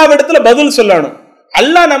அல்லாஹ்விடத்துல பதில் சொல்லணும்.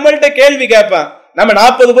 அல்லாஹ் நம்மள்ட்ட கேள்வி கேட்பான். நம்ம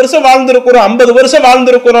 40 வருஷம் வாழ்ந்திருக்கிறோம், 50 வருஷம்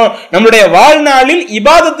வாழ்ந்திருக்கிறோம், நம்முடைய வாழ்நாளில்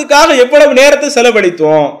இபாதத்துக்காக எவ்வளவு நேரத்தை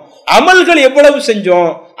செலவழித்தோம், அமல்கள் எவ்வளவு செஞ்சோம்?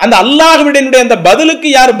 அந்த அல்லாஹ்விடைய அந்த பதிலுக்கு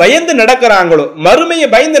யார் பயந்து நடக்கிறாங்களோ, மறுமையை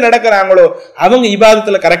பயந்து நடக்கிறாங்களோ, அவங்க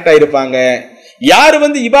இபாதத்துல கரெக்டா இருப்பாங்க. யார்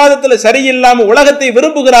இபாதத்துல சரியில்லாம உலகத்தை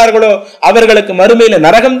விரும்புகிறார்களோ அவர்களுக்கு மறுமையில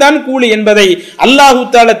நரகம்தான் கூலி என்பதை அல்லாஹ்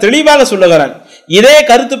தஆலா தெளிவாக சொல்லுகிறான். இதே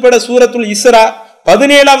கருத்துப்பட சூரத்துல் இஸ்ரா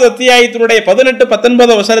 17வது அத்தியாயத்தினுடைய 18,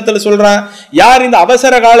 19 வசனத்துல சொல்றான், யார் இந்த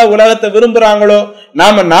அவசர கால உலகத்தை விரும்புறாங்களோ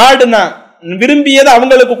நாம நாடுனா விரும்பியதை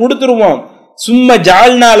அவங்களுக்கு கொடுத்துருவோம். சும்ம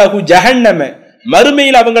ஜால்னா லஹு ஜஹன்னம,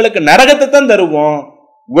 மறுமையில் அவங்களுக்கு நரகத்தை தான் தருவோம்.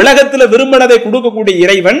 உலகத்துல விரும்பினதை கொடுக்கக்கூடிய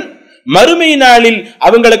இறைவன் மறுமை நாளில்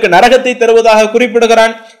அவங்களுக்கு நரகத்தை தருவதாக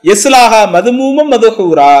குறிப்பிடுகிறான். இஸ்லாஹா மதுமூமம்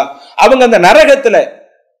மதுஹூரா, அவங்க அந்த நரகத்துல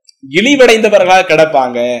இழிவடைந்தவர்களாக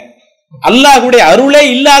கிடப்பாங்க, அல்லாஹ்வுடைய அருளே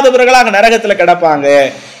இல்லாதவர்களாக நரகத்துல கிடப்பாங்க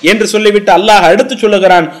என்று சொல்லிவிட்டு அல்லாஹ் அடுத்து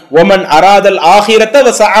சொல்லுகிறான், ஒமன் அராதல் ஆகிரத்த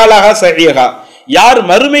வ சஆலஹா சஇயஹா, யார்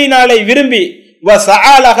மறுமை நாளை விரும்பி வ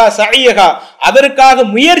சஆலஹா சஇயஹா அதற்காக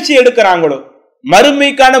முயற்சி எடுக்கிறாங்களோ,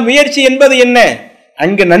 மறுமைக்கான முயற்சி என்பது என்ன?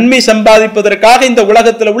 அங்கு நன்மை சம்பாதிப்பதற்காக இந்த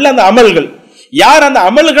உலகத்தில் உள்ள அந்த அமல்கள், யார் அந்த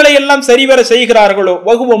அமல்களை எல்லாம் சரிவர செய்கிறார்களோ,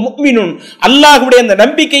 வஹுவ முஃமினுன், அல்லாஹ்வுடைய அந்த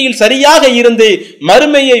நம்பிக்கையில் சரியாக இருந்து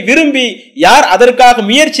மறுமையை விரும்பி யார் அதற்காக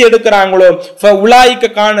முயற்சி எடுக்கிறாங்களோ,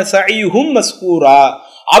 ஃபஉலாயிக கான சஈஹும் மஸ்கூரா,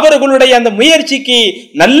 அவர்களுடைய அந்த முயற்சிக்கு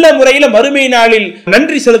நல்ல முறையில மறுமை நாளில்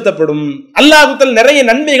நன்றி செலுத்தப்படும். அல்லாஹ் தஆலா நிறைய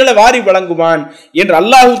நன்மைகளை வாரி வழங்குவான் என்று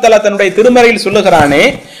அல்லாஹ் தஆலா தன்னுடைய திருமறையில் சொல்லுகிறானே.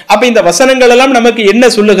 அப்ப இந்த வசனங்கள் எல்லாம் நமக்கு என்ன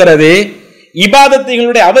சொல்லுகிறது?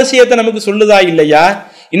 இபாதத்துகளுடைய அவசியத்தை நமக்கு சொல்லுதா இல்லையா?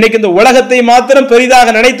 இன்னைக்கு இந்த உலகத்தை மாத்திரம்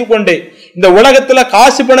பெரிதாக நினைத்து கொண்டு இந்த உலகத்துல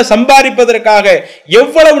காசு பணம் சம்பாதிப்பதற்காக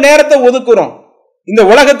எவ்வளவு நேரத்தை ஒதுக்குறோம், இந்த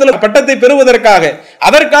உலகத்துல பட்டத்தை பெறுவதற்காக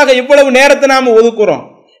அதற்காக எவ்வளவு நேரத்தை நாம ஒதுக்குறோம்.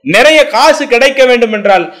 நிறைய காசு கிடைக்க வேண்டும்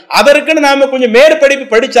என்றால் அதற்குன்னு நாம கொஞ்சம் மேற்படிப்பு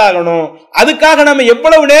படிச்சாகணும், அதுக்காக நாம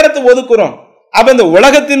எவ்வளவு நேரத்தை ஒதுக்குறோம். அப்ப இந்த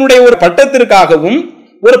உலகத்தினுடைய ஒரு பட்டத்திற்காகவும்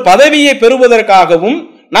ஒரு பதவியை பெறுவதற்காகவும்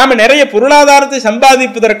நாம நிறைய பொருளாதாரத்தை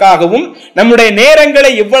சம்பாதிப்பதற்காகவும் நம்முடைய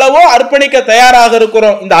நேரங்களை எவ்வளவோ அர்ப்பணிக்க தயாராக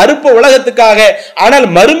இருக்கிறோம் இந்த அற்ப உலகத்துக்காக. ஆனால்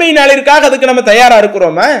மறுமை நாளிற்காக அதுக்கு நம்ம தயாரா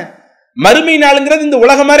இருக்கிறோமா? மறுமை நாளுங்கிறது இந்த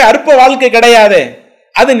உலகம் மாதிரி அற்ப வாழ்க்கை கிடையாது,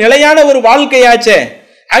 அது நிலையான ஒரு வாழ்க்கையாச்சே.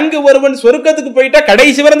 அங்கு ஒருவன் சொர்க்கத்துக்கு போயிட்டா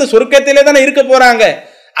கடைசி வரை அந்த சொர்க்கத்திலே தானே இருக்க போறாங்க.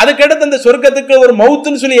 அதுக்கடுத்து அந்த சொர்க்கத்துக்கு ஒரு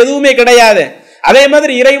மவுத்துன்னு சொல்லி எதுவுமே கிடையாது. அதே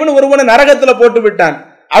மாதிரி இறைவன் ஒருவனை நரகத்துல போட்டு விட்டான்,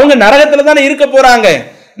 அவங்க நரகத்துல தானே இருக்க போறாங்க.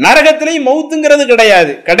 நரகத்திலையும் மவுத்துங்கிறது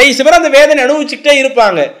கிடையாது, கடைசி வரை அந்த வேதனை அனுபவிச்சுட்டே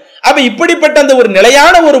இருப்பாங்க. அப்ப இப்படிப்பட்ட அந்த ஒரு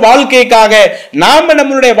நிலையான ஒரு வாழ்க்கைக்காக நாம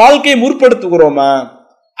நம்மளுடைய வாழ்க்கையை முற்படுத்துகிறோமா?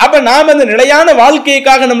 அப்ப நாம அந்த நிலையான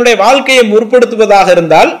வாழ்க்கைக்காக நம்முடைய வாழ்க்கையை முற்படுத்துவதாக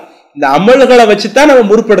இருந்தால் இந்த அமல்களை வச்சுதான் நம்ம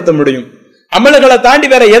முற்படுத்த முடியும். அமல்களை தாண்டி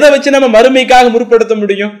வேற எதை வச்சு நம்ம மறுமைக்காக முற்படுத்த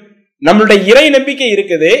முடியும்? நம்மளுடைய இறை நம்பிக்கை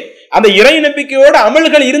இருக்குது. அந்த இறை நம்பிக்கையோட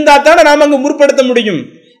அமல்கள் இருந்தா தானே நாம அங்க முற்படுத்த முடியும்.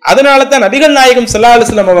 அதனால தான் நபிகள் நாயகம் ஸல்லல்லாஹு அலைஹி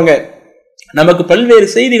வஸல்லம் அவங்க நமக்கு பல்வேறு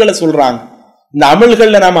செய்திகளை சொல்றாங்க. இந்த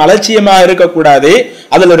அமல்கள்ல நாம அலட்சியமா இருக்கக்கூடாது,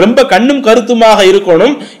 அதுல ரொம்ப கண்ணும் கருத்துமாக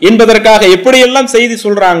இருக்கணும் என்பதற்காக எப்படியெல்லாம் செய்தி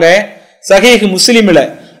சொல்றாங்க. சஹீஹ் முஸ்லிம்ல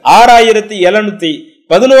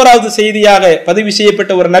 6711வது செய்தியாக பதிவு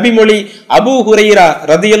செய்யப்பட்ட ஒரு நபிமொழி அபூ ஹுரைரா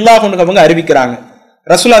ரலியல்லாஹு அன்ஹு அவங்க அறிவிக்கிறாங்க.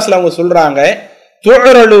 ரசூலுல்லாஹி ஸல்லல்லாஹு அலைஹி வஸல்லம் சொல்றாங்க,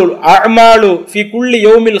 துஅரலுல் அஅமாலு ஃபீ குல்லி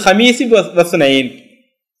யௌமில் ஹமீஸி வஸ்னைன்.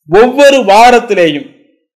 ஒவ்வொரு வாரத்திலேயும்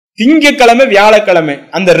திங்கட்கிழமை வியாழக்கிழமை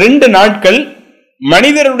அந்த 2 நாட்கள்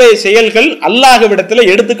மனிதருடைய செயல்கள் அல்லாஹ்விடத்துல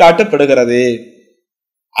எடுத்து காட்டப்படுகிறது.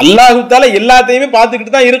 அல்லாஹ் தஆலா எல்லாத்தையுமே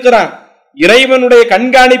பார்த்துக்கிட்டு தான் இருக்கிறான். இறைவனுடைய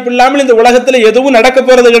கண்காணிப்பு இல்லாமல் இந்த உலகத்துல எதுவும் நடக்க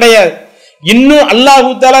போறது கிடையாது. இன்னும் அல்லாஹ்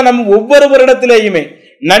தஆலா நம்ம ஒவ்வொருவரிடத்திலேயுமே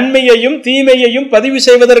நன்மையையும் தீமையையும் பதிவு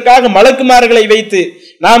செய்வதற்காக மலக்குமார்களை வைத்து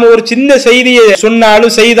நாம ஒரு சின்ன செய்தியை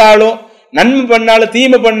சொன்னாலும் செய்தாலும் நன்மை பண்ணாலும்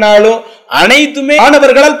தீமை பண்ணாலும் அனைத்துமே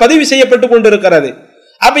மாணவர்களால் பதிவு செய்யப்பட்டு கொண்டிருக்கிறது.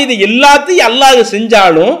 அப்ப இது எல்லாத்தையும் அல்லாஹ்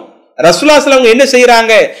செஞ்சாலும் ரசூலுல்லாஹி ஸல்லல்லாஹு அலைஹி வஸல்லம் என்ன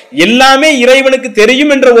செய்யறாங்க, எல்லாமே இறைவனுக்கு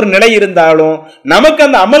தெரியும் என்ற ஒரு நிலை இருந்தாலும் நமக்கு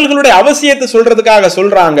அந்த அமல்களுடைய அவசியத்தை சொல்றதுக்காக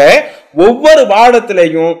சொல்றாங்க, ஒவ்வொரு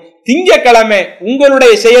வாரத்திலையும் திங்கட்கிழமை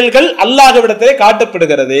உங்களுடைய செயல்கள் அல்லாஹ்விடத்திலே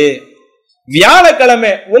காட்டப்படுகிறது,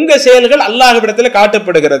 வியாழக்கிழமை உங்க செயல்கள் அல்லாஹ்விடத்திலே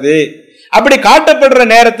காட்டப்படுகிறது. அப்படி காட்டப்படுற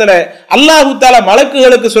நேரத்துல அல்லாஹ் தஆலா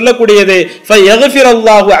மலக்குகளுக்கு சொல்லக்கூடியது,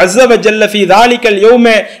 ஃபயக்ஃபிருல்லாஹு அஸ்ஸ வ ஜல்ல ஃபீ ذாலிகல் யௌம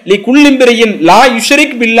லிகுல்லி இம்ரியின் லா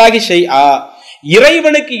யுஷ்ரிக் பில்லாஹி ஷைஆ.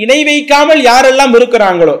 இறைவனுக்கு இணை வைக்காமல் யாரெல்லாம்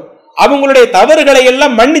இருக்கிறாங்களோ அவங்களுடைய தவறுகளை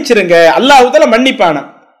எல்லாம் மன்னிச்சிருங்க, அல்லாஹ் தஆலா மன்னிப்பானா.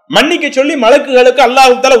 மன்னிக்க சொல்லி மலக்குகளுக்கு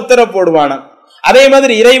அல்லாஹ் தஆலா உத்தரவு போடுவானா. அதே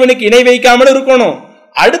மாதிரி இறைவனுக்கு இணை வைக்காமல் இருக்கணும்,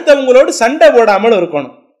 அடுத்தவங்களோடு சண்டை போடாமல்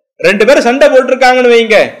இருக்கணும். 2 பேரும் சண்டை போட்டிருக்காங்கன்னு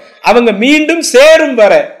வைங்க, அவங்க மீண்டும் சேரும்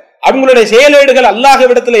வர அவங்களுடைய செயலேடுகள்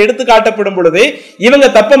அல்லாஹ்விடத்துல எடுத்து காட்டப்படும் பொழுது இவங்க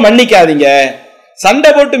தப்ப மன்னிக்காதீங்க. சண்டை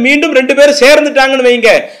போட்டு மீண்டும் 2 பேரும் சேர்ந்துட்டாங்கன்னு வைங்க,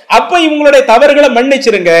 அப்ப இவங்களுடைய தவறுகளை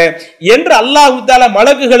மன்னிச்சிருங்க என்று அல்லாஹ் தஆலா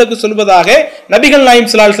மலக்குகளுக்கு சொல்வதாக நபிகள் நாயகம்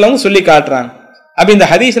ஸல்லல்லாஹு அலைஹி வஸல்லம் சொல்லி காட்டுறாங்க. அப்ப இந்த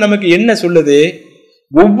ஹதீஸ் நமக்கு என்ன சொல்லுது?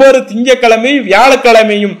 ஒவ்வொரு திங்கட்கிழமையும்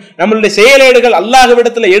வியாழக்கிழமையும் நம்மளுடைய செயலேடுகள்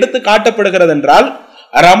அல்லாஹ்விடத்துல எடுத்து காட்டப்படுகிறது என்றால்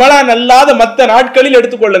ரமலான் அல்லாத மற்ற நாட்களில்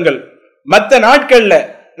எடுத்துக்கொள்ளுங்கள். மற்ற நாட்கள்ல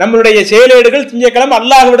நம்மளுடைய செயலேடுகள் திங்கட்கிழமை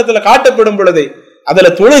அல்லாஹ்விடத்துல காட்டப்படும் பொழுது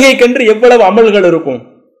அதுல தொழுகைக்கென்று எவ்வளவு அமல்கள் இருக்கும்,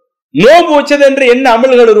 நோன்பு வச்சது என்று என்ன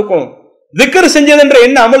அமல்கள் இருக்கும், திக்ர் செஞ்சது என்ற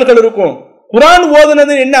என்ன அமல்கள் இருக்கும், குர்ஆன்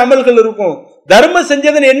ஓதுனது என்ன அமல்கள் இருக்கும், தர்மம்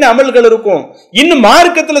செஞ்சது என்ன அமல்கள் இருக்கும், இன்னும்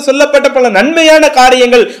மார்க்கத்துல சொல்லப்பட்ட பல நன்மையான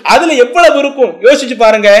காரியங்கள் அதுல எவ்வளவு இருக்கும் யோசிச்சு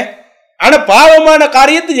பாருங்க. ஆனா பாவமான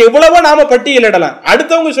காரியத்தை எவ்வளவோ நாம பட்டியலிடலாம்,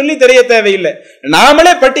 அடுத்தவங்க சொல்லி தெரிய தேவையில்லை,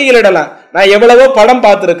 நாமளே பட்டியலிடலாம். நான் எவ்வளவோ படம்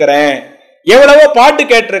பார்த்திருக்கிறேன், எவ்வளவோ பாட்டு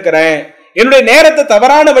கேட்டிருக்கிறேன், என்னுடைய நேரத்தை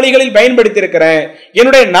தவறான வழிகளில் பயன்படுத்தி இருக்கிறேன்,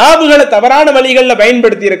 என்னுடைய நாவுகளை தவறான வழிகளில்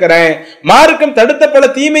பயன்படுத்தி இருக்கிறேன், மார்க்கம் தடுத்த பல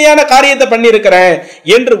தீமையான காரியத்தை பண்ணியிருக்கிறேன்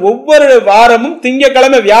என்று ஒவ்வொரு வாரமும்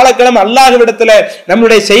திங்கட்கிழமை வியாழக்கிழமை அல்லாஹ்விடத்துல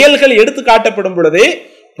நம்முடைய செயல்கள் எடுத்து காட்டப்படும் பொழுது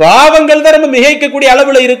பாவங்கள் தான் ரொம்ப மிகைக்கக்கூடிய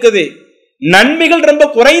அளவுல இருக்குது, நன்மைகள் ரொம்ப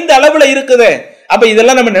குறைந்த அளவுல இருக்குது. அப்ப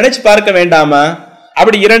இதெல்லாம் நம்ம நினைச்சு பார்க்க வேண்டாமா?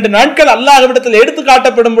 அப்படி 2 நாட்கள் அல்லாஹ்விடத்துல எடுத்து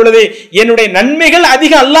காட்டப்படும் பொழுது என்னுடைய நன்மைகள்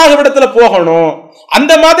அதிகம் அல்லாஹ்விடத்துல போகணும்,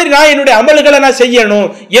 அந்த மாதிரி நான் என்னுடைய அமல்களை நான் செய்யணும்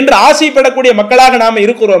என்று ஆசைப்படக்கூடிய மக்களாக நாம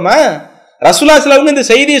இருக்கிறோமா? ரசூலுல்லாஹி ஸல்லல்லாஹு அலைஹி வஸல்லம் இந்த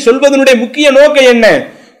செய்தியை சொல்வதனுடைய முக்கிய நோக்கம் என்ன?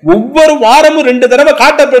 ஒவ்வொரு வாரமும் 2 தடவை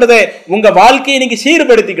காட்டப்படுது, உங்க வாழ்க்கையை நீங்க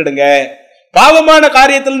சீர்படுத்திக்கிடுங்க, பாவமான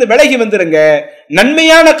காரியத்திலிருந்து விலகி வந்துருங்க,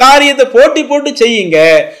 நன்மையான காரியத்தை போட்டி போட்டு செய்யுங்க.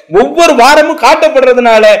 ஒவ்வொரு வாரமும்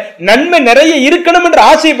காட்டப்படுறதுனால நன்மை நிறைய இருக்கணும் என்று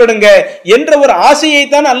ஆசைப்படுங்க என்ற ஒரு ஆசையை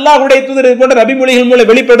தான் அல்லாஹ்வுடைய தூதர் போன்ற நபிமொழிகள் மூலம்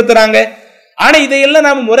வெளிப்படுத்துறாங்க. ஆனா இதையெல்லாம்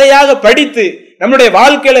நாம முறையாக படித்து நம்முடைய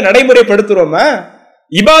வாழ்க்கையில நடைமுறைப்படுத்துறோமா?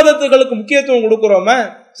 இபாதத்துகளுக்கு முக்கியத்துவம் கொடுக்கிறோமா?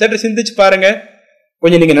 சற்று சிந்திச்சு பாருங்க,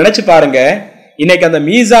 கொஞ்சம் நீங்க நினைச்சு பாருங்க. இன்னைக்கு அந்த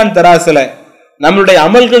மீசான் தராசுல நம்மளுடைய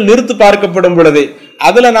அமல்கள் நிறுத்து பார்க்கப்படும் பொழுது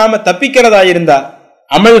அதுல நாம தப்பிக்கிறதா இருந்தா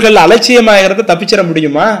அமல்கள் அலட்சியமாகிறத தப்பிச்சிட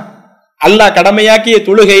முடியுமா? அல்லாஹ் கடமையாக்கிய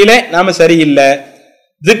தொழுகையில நாம சரியில்லை,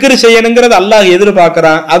 திக்ர் செய்யணுங்கிறது அல்லாஹ்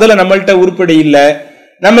எதிர்பார்க்கிறான், அதுல நம்மள்ட்ட உருப்படி இல்லை,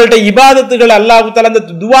 நம்மள்ட்ட இபாதத்துகள் அல்லாஹ் தஆலா அந்த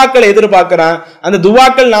துவாக்களை எதிர்பார்க்கிறான், அந்த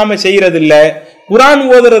துவாக்கள் நாம செய்யறது இல்ல, குர்ஆன்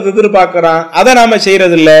ஓதுறது எதிர்பார்க்கிறான், அதை நாம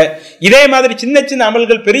செய்யறது இல்ல. இதே மாதிரி சின்ன சின்ன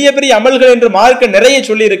அமல்கள் பெரிய பெரிய அமல்கள் என்று மார்க்க நிறைய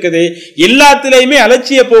சொல்லி இருக்குது, எல்லாத்திலையுமே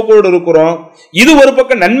அலட்சிய போக்கோடு இருக்கிறோம். இது ஒரு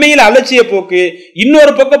பக்கம் நன்மையில அலட்சிய போக்கு,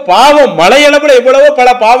 இன்னொரு பக்கம் பாவம் மலையளவுல எவ்வளவோ பல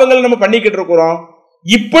பாவங்கள் நம்ம பண்ணிக்கிட்டு இருக்கிறோம்.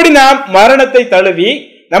 இப்படி நாம் மரணத்தை தழுவி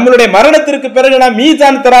நம்மளுடைய மரணத்திற்கு பிறகு நாம்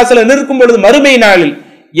மீசான் தராசுல நிற்கும் பொழுது மறுமை நாளில்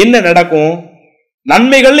என்ன நடக்கும்?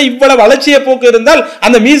 நன்மைகள்ல இவ்வளவு அலட்சிய போக்கு இருந்தால்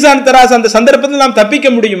அந்த மீசான் தராசு அந்த சந்தர்ப்பத்தில் நாம் தப்பிக்க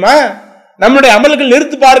முடியுமா? நம்முடைய அமல்கள்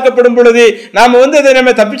நிறுத்து பார்க்கப்படும் பொழுது நாம அதை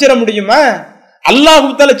நம்ம தப்பிச்சிட முடியுமா? அல்லாஹ்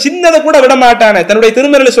தஆலா சின்னதை கூட விட மாட்டானே. தன்னுடைய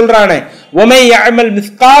திருமறையில சொல்றானே, ஒமை யஅமல்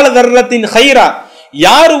மிஸ்கால தர்ரத்தின் கைரா,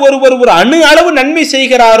 யார் ஒருவர் ஒரு அணு அளவு நன்மை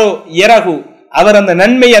செய்கிறாரோ யரஹு, அவர் அந்த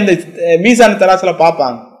நன்மை அந்த மீசான் தராசுல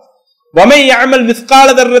பார்ப்பாங்க. ஒமை யஅமல் மிஸ்கால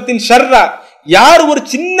தர்ரத்தின் ஷர்ரா, யார் ஒரு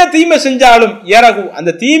சின்ன தீமை செஞ்சாலும் யரஹு,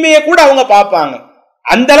 அந்த தீமையை கூட அவங்க பார்ப்பாங்க.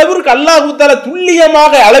 அந்த அளவிற்கு அல்லாஹ் தஆலா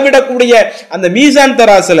துல்லியமாக அளவிடக்கூடிய அந்த மீசான்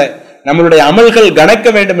தராசுல நம்மளுடைய அமல்கள் கணக்க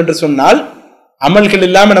வேண்டும் என்று சொன்னால், அமல்கள்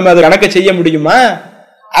இல்லாம நம்ம அதை கணக்க செய்ய முடியுமா?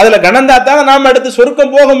 அதுல கணந்தாத்தான் நாம அடுத்து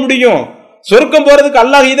சொர்க்கம் போக முடியும். சொர்க்கம் போறதுக்கு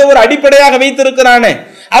அல்லாஹ் இதை ஒரு அடிப்படையாக வைத்திருக்கிறானே.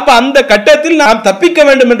 அப்ப அந்த கட்டத்தில் நாம் தப்பிக்க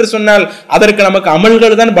வேண்டும் என்று சொன்னால் அதற்கு நமக்கு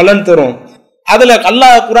அமல்கள் தான் பலன் தரும். அதுல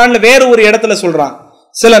அல்லாஹ் குர்ஆன்ல வேற ஒரு இடத்துல சொல்றான்,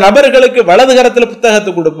 சில நபர்களுக்கு வலதுகரத்துல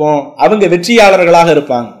புத்தகத்தை கொடுப்போம், அவங்க வெற்றியாளர்களாக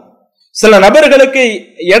இருப்பாங்க. சில நபர்களுக்கு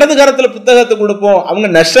இடதுகரத்துல புத்தகத்தை கொடுப்போம், அவங்க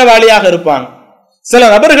நஷ்டவாளியாக இருப்பாங்க. சில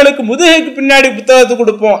நபர்களுக்கு முதுகுக்கு பின்னாடி புத்தகத்தை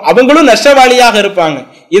கொடுப்போம், அவங்களும் நஷ்டவாளியாக இருப்பாங்க.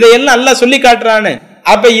 இதையெல்லாம் அல்லாஹ் சொல்லி காட்டுறானே.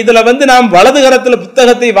 அப்ப இதுல நாம் வலதுகரத்துல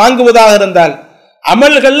புத்தகத்தை வாங்குவதாக இருந்தால்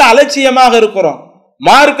அமல்கள்ல அலட்சியமாக இருக்கிறோம்,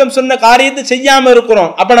 மார்க்கம் சொன்ன காரியத்தை செய்யாம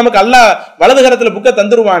இருக்கிறோம். அப்ப நமக்கு அல்லாஹ் வலதுகரத்துல புக்கை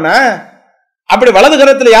தந்துருவானா? அப்படி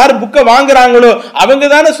வலதுகரத்துல யாரு புக்கை வாங்குறாங்களோ அவங்க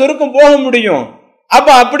தானே சொர்க்கம் போக முடியும். அப்ப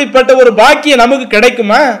அப்படிப்பட்ட ஒரு பாக்கியம் நமக்கு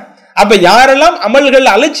கிடைக்குமா? அப்ப யாரெல்லாம் அமல்கள்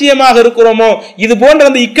அலட்சியமாக இருக்கிறோமோ இது போன்ற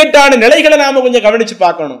அந்த இக்கட்டான நிலைகளை நாம கொஞ்சம் கவனிச்சு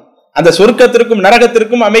பார்க்கணும். அந்த சொர்க்கத்திற்கும்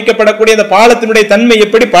நரகத்திற்கும் அமைக்கப்படக்கூடிய அந்த பாலத்தினுடைய தன்மை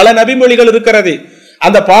எப்படி பல நபிமொழிகள் இருக்கிறது.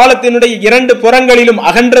 அந்த பாலத்தினுடைய இரண்டு புறங்களிலும்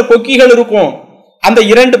அகன்ற கொக்கிகள் இருக்கும். அந்த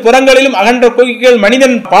இரண்டு புறங்களிலும் அகன்ற கொக்கிகள்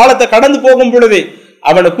மனிதன் பாலத்தை கடந்து போகும் பொழுது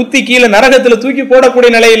அவனை குத்தி கீழே நரகத்துல தூக்கி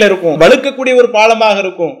போடக்கூடிய நிலையில இருக்கும். வழுக்கக்கூடிய ஒரு பாலமாக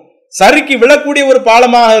இருக்கும், சறுக்கி விழக்கூடிய ஒரு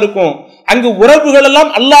பாலமாக இருக்கும். அங்கு உறவுகள் எல்லாம்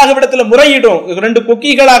அல்லாஹ்விடத்துல முறையிடும். ரெண்டு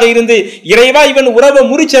கொக்கிகளாக இருந்து, இறைவா இவன் உறவை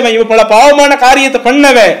முறிச்சவன், இவன் பல பாவமான காரியத்தை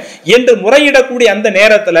பண்ணவன் என்று முறையிடக்கூடிய அந்த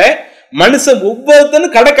நேரத்துல மனுஷன்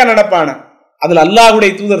ஒவ்வொருத்தனும் கடக்க நடப்பான. அதுல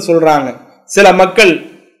அல்லாஹ்வுடைய தூதர் சொல்றாங்க, சில மக்கள்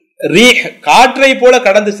ரீஹ் காற்றை போல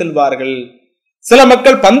கடந்து செல்வார்கள், சில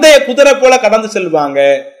மக்கள் பந்தய குதிரை போல கடந்து செல்வாங்க,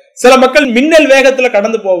 சில மக்கள் மின்னல் வேகத்துல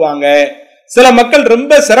கடந்து போவாங்க, சில மக்கள்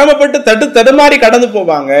ரொம்ப சிரமப்பட்டு தடுமாறி கடந்து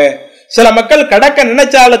போவாங்க, சில மக்கள் கடக்க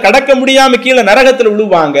நினைச்சாலும் கடக்க முடியாம கீழே நரகத்தில்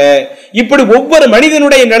விழுவாங்க. இப்படி ஒவ்வொரு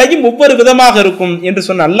மனிதனுடைய நிலையும் ஒவ்வொரு விதமாக இருக்கும் என்று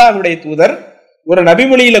சொன்ன அல்லாஹ்வுடைய தூதர் ஒரு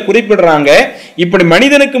நபிமொழியில குறிப்பிடுறாங்க. இப்படி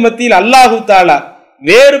மனிதனுக்கு மத்தியில் அல்லாஹு தஆலா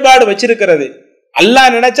வேறுபாடு வச்சிருக்கிறது.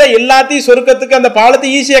 அல்லாஹ் நினைச்சா எல்லாத்தையும் சொர்க்கத்துக்கு அந்த பாலத்தை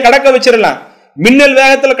ஈஸியா கடக்க வச்சிடலாம், மின்னல்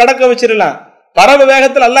வேகத்துல கடக்க வச்சிடலாம், பறவை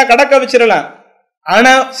வேகத்துல அல்லாஹ் கடக்க வச்சிடலாம்.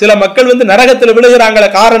 ஆனா சில மக்கள் நரகத்துல விழுகிறாங்களே,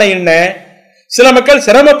 காரணம் என்ன? சில மக்கள்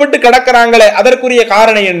சிரமப்பட்டு கடக்கிறாங்களே, அதற்குரிய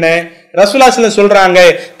காரணம் என்ன? ரசூலுல்லாஹி ஸல்லல்லாஹு அலைஹி வஸல்லம் சொல்றாங்க,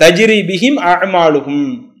 தஜ்ரி பிஹிம் அஅமாலுஹும்,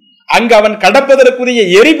 அங்க அவன் கடப்பதற்குரிய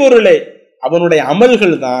எரிபொருளே அவனுடைய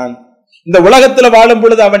அமல்கள் தான். இந்த உலகத்துல வாழும்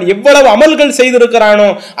பொழுது அவன் எவ்வளவு அமல்கள் செய்திருக்கிறானோ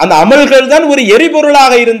அந்த அமல்கள் தான் ஒரு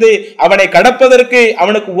எரிபொருளாக இருந்து அவனை கடப்பதற்கு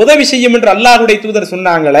அவனுக்கு உதவி செய்யும் என்று அல்லாஹ்வுடைய தூதர்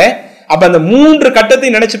சொன்னாங்களே. அப்ப அந்த மூன்று கட்டத்தை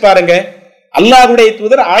நினைச்சு பாருங்க. அல்லாஹ்வுடைய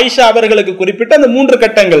தூதர் ஆயிஷா அவர்களுக்கு குறிப்பிட்ட அந்த மூன்று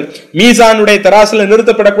கட்டங்கள், மீசானுடைய தராசுல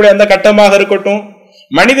நிறுத்தப்படக்கூடிய அந்த கட்டமாக இருக்கட்டும்,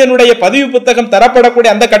 மனிதனுடைய பதிவு புத்தகம் தரப்படக்கூடிய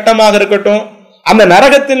அந்த கட்டமாக இருக்கட்டும், அந்த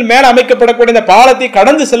நரகத்தில் மேல அமைக்கப்படக்கூடிய அந்த பாலத்தை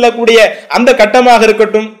கடந்து செல்லக்கூடிய அந்த கட்டமாக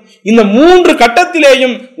இருக்கட்டும், இந்த மூன்று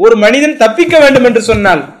கட்டத்திலேயும் ஒரு மனிதன் தப்பிக்க வேண்டும் என்று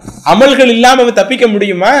சொன்னால் அமல்கள் இல்லாம அவன் தப்பிக்க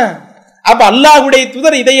முடியுமா? அப்ப அல்லாஹ்வுடைய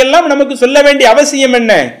தூதர் இதையெல்லாம் நமக்கு சொல்ல வேண்டிய அவசியம்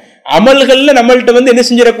என்ன? அமல்கள்ல நம்மள்ட்ட என்ன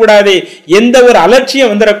செஞ்சிடக்கூடாது, எந்த ஒரு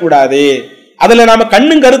அலட்சியம் வந்துடக்கூடாது. அதுல நாம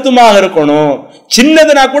கண்ணும் கருத்துமாக இருக்கணும்.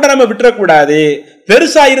 சின்னதுனா கூட நம்ம விட்டுறக்கூடாது,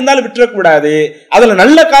 பெருசா இருந்தாலும் விட்டுறக்கூடாது. அதுல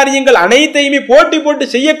நல்ல காரியங்கள் அனைத்தையுமே போட்டி போட்டு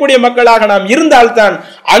செய்யக்கூடிய மக்களாக நாம் இருந்தால்தான்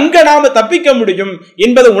அங்க நாம தப்பிக்க முடியும்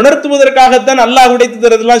என்பதை உணர்த்துவதற்காகத்தான் அல்லாஹ்வுடைய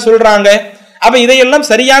தூதர் சொல்றாங்க. அப்ப இதையெல்லாம்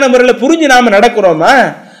சரியான முறையில புரிஞ்சு நாம நடக்கிறோமா?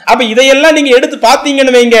 அப்ப இதையெல்லாம் நீங்க எடுத்து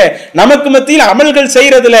பாத்தீங்கன்னு வைங்க, நமக்கு மத்தியில் அமல்கள்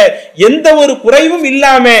செய்யறதுல எந்த ஒரு குறைவும்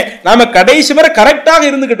இல்லாம நாம கடைசி வரை கரெக்டாக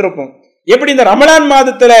இருந்துகிட்டு இருப்போம். எப்படி இந்த ரமலான்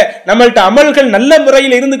மாதத்துல நம்மள்ட்ட அமல்கள் நல்ல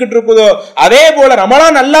முறையில் இருந்துகிட்டு இருக்குதோ அதே போல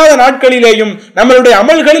ரமலான் அல்லாத நாட்களிலேயும் நம்மளுடைய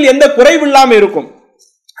அமல்களில் எந்த குறைவு இல்லாம இருக்கும்.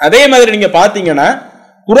 அதே மாதிரி நீங்க பாத்தீங்கன்னா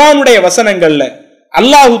குர்ஆனுடைய வசனங்கள்ல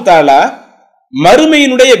அல்லாஹு தஆலா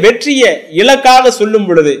மறுமையினுடைய வெற்றியை இலக்காக சொல்லும்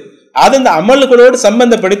பொழுது அது அந்த அமல்களோடு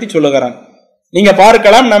சம்பந்தப்படுத்தி சொல்லுகிறான். நீங்க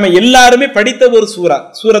பார்க்கலாம், நம்ம எல்லாருமே படித்த ஒரு சூரா,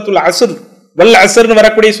 சூரத்துல் அஸ்ர், வல் அஸ்ர்னு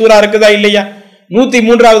வரக்கூடிய சூரா இருக்குதா இல்லையா?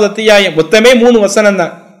 103வது அத்தியாயம், மொத்தமே 3 வசனம்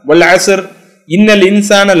தான். வல் அஸ்ர் இன்னல்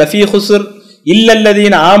இன்சான லஃபீ குஸ்ர்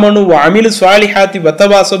இல்லல்லதீன ஆமனு வ அமிலு ஸாலிஹாத்தி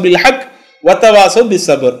வதவாஸு பில் ஹக் வதவாஸு பிஸ்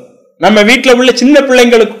ஸப்ர். நம்ம வீட்ல உள்ள சின்ன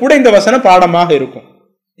பிள்ளைங்களுக்கு கூட இந்த வசனம் பாடமாக இருக்கும்.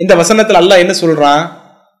 இந்த வசனத்துல அல்லாஹ் என்ன சொல்றான்?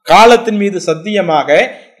 காலத்தின் மீது சத்தியமாக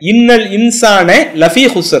இன்னல் இன்சான லஃபீ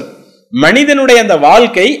குஸ்ர், மனிதனுடைய அந்த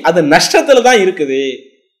வாழ்க்கை அது நஷ்டத்துல தான் இருக்குது.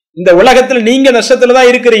 இந்த உலகத்துல நீங்க நஷ்டத்துல தான்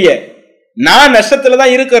இருக்கிறீங்க, நான் நஷ்டத்துல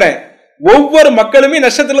தான் இருக்கிறேன், ஒவ்வொரு மக்களுமே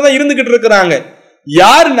நஷ்டத்துல தான் இருந்துகிட்டு இருக்கிறாங்க.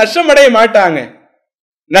 யார் நஷ்டம் அடைய மாட்டாங்க?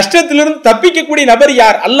 நஷ்டத்திலிருந்து தப்பிக்கக்கூடிய நபர்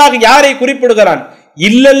யார்? அல்லாஹ் யாரை குறிப்பிடுகிறான்?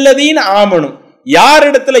 இல்லல்லதீன் ஆமனும்,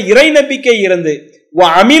 யாரிடத்துல இறை நம்பிக்கை இருந்து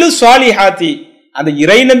அமிலு சாலிஹாத்தி, அந்த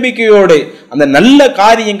இறை நம்பிக்கையோடு அந்த நல்ல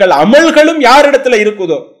காரியங்கள் அமல்களும் யாரிடத்துல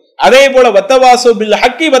இருக்குதோ, அதே போல வத்தவாசோ பில்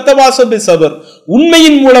ஹக்கி வத்தவாசோ பில் சபர்,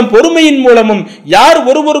 உண்மையின் மூலம் பொறுமையின் மூலமும் யார்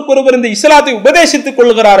ஒருவருக்கொருவர் இந்த இஸ்லாத்தை உபதேசித்துக்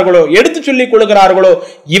கொள்கிறார்களோ, எடுத்து சொல்லிக் கொள்கிறார்களோ,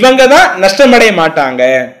 இவங்க தான் நஷ்டமடைய மாட்டாங்க.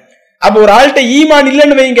 அப்ப ஒரு ஆள்கிட்ட ஈமான்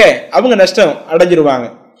இல்லைன்னு வைங்க, அவங்க நஷ்டம் அடைஞ்சிருவாங்க.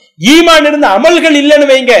 ஈமான் இருந்த அமல்கள் இல்லைன்னு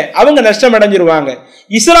வைங்க, அவங்க நஷ்டம் அடைஞ்சிருவாங்க.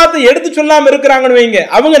 இஸ்லாத்தை எடுத்து சொல்லாம இருக்கிறாங்கன்னு வைங்க,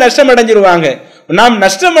 அவங்க நஷ்டம் அடைஞ்சிருவாங்க. நாம்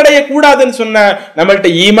நஷ்டம் அடைய கூடாதுன்னு சொன்ன நம்மள்ட்ட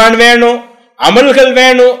ஈமான் வேணும், அமல்கள்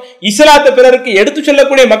வேணும், இஸ்லாத்தை பிறருக்கு எடுத்து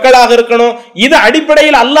சொல்லக்கூடிய மக்களாக இருக்கணும். இது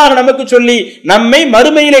அடிப்படையில் அல்லாஹ் நமக்கு சொல்லி நம்மை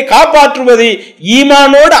மறுமையிலே காப்பாற்றுவது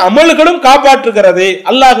ஈமானோடு அமல்களும் காப்பாற்றுகிறது.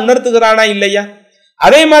 அல்லாஹ் உணர்த்துகிறானா இல்லையா?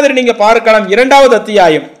 அதே மாதிரி நீங்க பார்க்கலாம், 2வது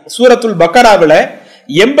அத்தியாயம் சூரத்துல் பக்கராவுல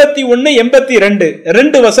 81, 82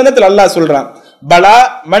 2 வசனத்தில் அல்லாஹ் சொல்றான், பலா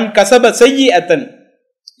மன் கசப செய்யிஅத்தன்,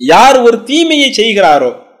 யார் ஒரு தீமையை செய்கிறாரோ,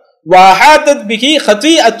 வஹாதத் பிஹி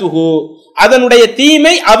ஹதீஅத்துஹு, அதனுடைய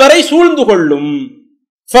தீமை அவரை சூழ்ந்து கொள்ளும்,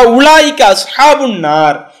 ஃபஉலாயிக அஸ்ஹாபுன்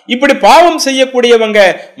நார், இப்படி பாவம் செய்யக்கூடியவங்க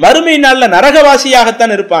மறுமை நாள்ல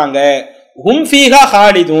நரகவாசியாகத்தான் இருப்பாங்க. ஹும் ஃபீஹா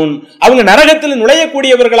ஹாலிதூன், அவங்க நரகத்தில்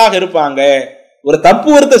நுழையக்கூடியவர்களாக இருப்பாங்க. ஒரு தப்பு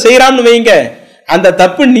ஒருத்த செய்யறான்னு வைங்க, அந்த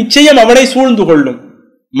தப்பு நிச்சயம் அவனை சூழ்ந்து கொள்ளும்.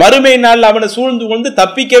 மறுமை நாள் அவனை சூழ்ந்து கொண்டு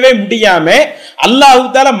தப்பிக்கவே முடியாம அல்லாஹ்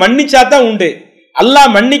தஆலா மன்னிச்சாதான் உண்டு. அல்லாஹ்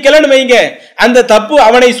மன்னிக்கலன்னு வைங்க, அந்த தப்பு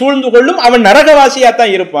அவனை சூழ்ந்து கொள்ளும், அவன்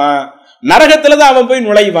நரகவாசியாத்தான் இருப்பான், நரகத்துலதான் அவன் போய்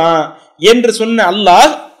நுழைவான் என்று சொன்ன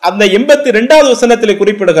அல்லாஹ் அந்த 82வது வசனத்தில்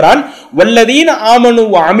குறிப்பிடுகிறான், வல்லதீன ஆமனு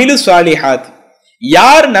வஅமிலு ஸாலிஹாத்,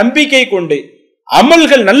 யார் நம்பிக்கை கொண்டு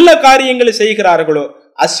அமல்கள் நல்ல காரியங்களை செய்கிறார்களோ,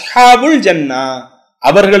 அஸ்ஹாபுல் ஜன்னா,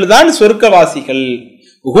 அவர்கள்தான் சொர்க்கவாசிகள்.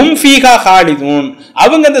 ஹும் ஃபீஹா ஹாலிதூன்,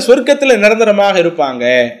 அவங்க அந்த சொர்க்கத்துல நிரந்தரமாக இருப்பாங்க.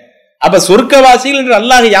 அப்ப சொர்க்கவாசிகள் என்று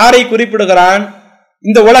அல்லாஹ் யாரை குறிப்பிடுகிறான்?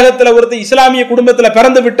 இந்த உலகத்துல ஒருத்தர் இஸ்லாமிய குடும்பத்துல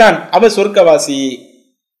பிறந்து விட்டான், அவன் சொர்க்கவாசி.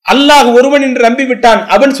 அல்லாஹ் ஒருவன் என்று நம்பி விட்டான்,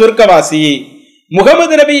 அவன் சொர்க்கவாசி.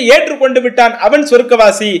 முகமது நபியை ஏற்றுக்கொண்டு விட்டான், அவன்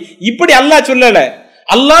சொர்க்கவாசி. இப்படி அல்லாஹ் சொல்லல.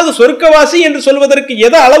 அல்லாஹ் சொர்க்கவாசி என்று சொல்வதற்கு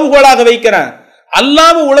எதை அளவுகோலாக வைக்கிறான்?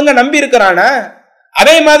 அல்லாஹ் ஒழுங்க நம்பி இருக்கிறானா,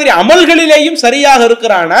 அதே மாதிரி அமல்களிலேயும் சரியாக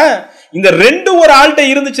இருக்கிறானா? இந்த ரெண்டு ஒரு ஆள்கிட்ட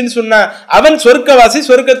இருந்துச்சுன்னு சொன்னா அவன் சொர்க்கவாசி,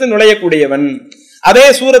 சொர்க்கத்தில் நுழையக்கூடியவன். அதே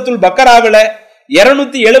சூரத்துல் பக்கராவுல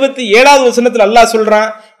 277வது வசனத்தில் அல்லாஹ் சொல்றான்,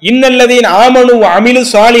 இன்னல்லதீன் ஆமனு வஅமிலு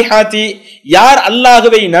ஸாலிஹாத்தி, யார்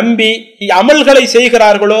அல்லாஹ்வை நம்பி அமல்களை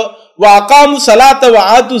செய்கிறார்களோ, வ அகாமு ஸலாத்த வ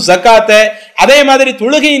ஆத்து ஸகாத்த, அதே மாதிரி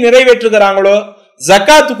தொழுகையை நிறைவேற்றுகிறாங்களோ,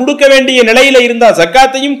 ஜகாத் கொடுக்க வேண்டிய நிலையில இருந்தா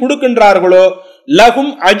ஜகாத்தையும் கொடுக்கின்றார்களோ,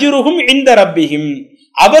 லஹும் அஜ்ருஹும் இன்த ரப்பிஹிம்,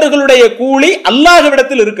 அவர்களுடைய கூலி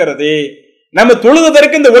அல்லாஹ்விடத்தில் இருக்கிறது. நம்ம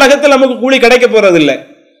தொழுவதற்கு இந்த உலகத்தில் நமக்கு கூலி கிடைக்க போறது இல்லை.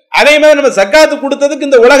 அதே மாதிரி நம்ம ஜகாத் கொடுத்ததுக்கு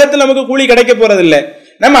இந்த உலகத்தில் நமக்கு கூலி கிடைக்க போறது இல்லை.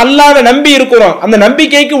 நம்ம அல்லாஹ்வை நம்பி இருக்கிறோம், அந்த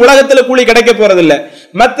நம்பிக்கைக்கு உலகத்துல கூலி கிடைக்க போறது இல்லை.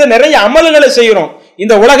 மற்ற நிறைய அமல்களை செய்யறோம்,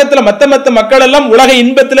 இந்த உலகத்துல மத்த மக்கள் எல்லாம் உலக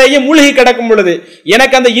இன்பத்திலேயே மூழ்கி கிடக்கும் பொழுது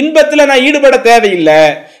எனக்கு அந்த இன்பத்துல நான் ஈடுபட தேவையில்லை,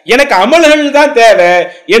 எனக்கு அமல்கள் தான் தேவை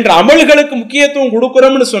என்ற அமல்களுக்கு முக்கியத்துவம்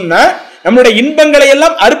கொடுக்கிறோம்னு சொன்னா நம்மளுடைய இன்பங்களை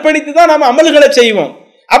எல்லாம் அர்ப்பணித்து தான் நாம அமல்களை செய்வோம்.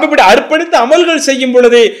 அப்ப இப்படி அர்ப்பணித்து அமல்கள் செய்யும்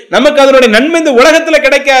பொழுது நமக்கு அதனுடைய நன்மை இந்த உலகத்துல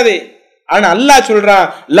கிடைக்காது. ஆனா அல்லாஹ் சொல்றான்,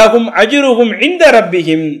 லஹும் அஜ்ருஹும் இன்த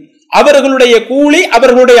ரப்பிஹிம், அவர்களுடைய கூலி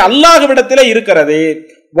அவர்களுடைய அல்லாஹ்விடத்திலே இருக்கிறது.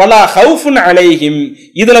 வலா ஹவுஃபுன் அலைஹிம்,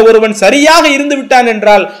 இதுல ஒருவன் சரியாக இருந்து விட்டான்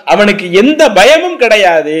என்றால் அவனுக்கு எந்த பயமும்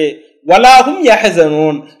கிடையாது. வலாஹும்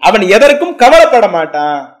யஹ்ஸனூன், அவன் எதற்கும் கவலைப்பட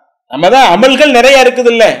மாட்டான். நம்ம தான் அமல்கள் நிறைய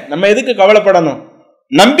இருக்குது இல்ல, நம்ம எதுக்கு கவலைப்படணும்?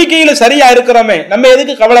 நம்பிக்கையில சரியா இருக்கிறோமே, நம்ம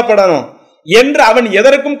எதுக்கு கவலைப்படணும் என்று அவன்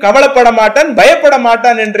எதற்கும் கவலைப்பட மாட்டான், பயப்பட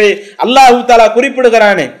மாட்டான் என்று அல்லாஹ் தஆலா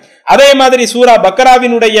குறிப்பிடுகிறானே. அதே மாதிரி சூரா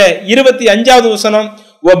பக்கராவினுடைய 25வது வசனம்,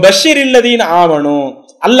 வ பஷ்ஷிரில்லதீன ஆமனு,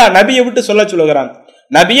 அல்லாஹ் நபியை விட்டு சொல்லுகிறான்,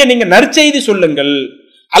 நபியை நீங்க நற்செய்தி சொல்லுங்கள்.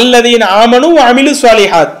 அல்லதீன ஆமனு வ அமிலு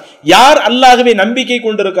ஸாலிஹாத், யார் அல்லாஹ்வை நம்பிக்கை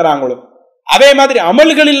கொண்டிருக்கிறாங்களோ, அதே மாதிரி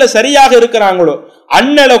அமல்களில் சரியாக இருக்கிறாங்களோ,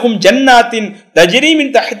 அன்னலகும் ஜன்னாத்தின் தஜ்ரீ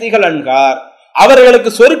மின் தஹ்திஹல் அன்ஹார், அவர்களுக்கு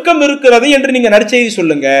சொர்க்கம் இருக்கிறது என்று நீங்க நற்செய்தி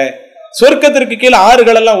சொல்லுங்க. சொர்க்கத்திற்கு கீழே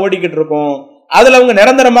ஆறுகள் எல்லாம் ஓடிக்கிட்டு இருக்கும், அதுல அவங்க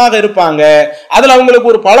நிரந்தரமாக இருப்பாங்க, அதுல அவங்களுக்கு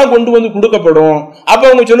ஒரு பழம் கொண்டு வந்து கொடுக்கப்படும். அப்ப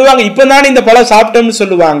அவங்க சொல்லுவாங்க, இப்பதானே இந்த பழம் சாப்பிட்டோம்னு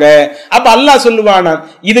சொல்லுவாங்க. அப்ப அல்லாஹ் சொல்லுவானா,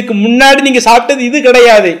 இதுக்கு முன்னாடி நீங்க சாப்பிட்டது இது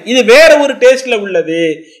கிடையாது, இது வேற ஒரு டேஸ்ட்ல உள்ளது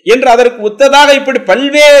என்று அதற்கு ஒத்ததாக இப்படி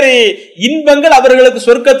பல்வேறு இன்பங்கள் அவர்களுக்கு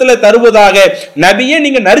சொர்க்கத்துல தருவதாக நபியே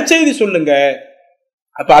நீங்க நற்செய்தி சொல்லுங்க.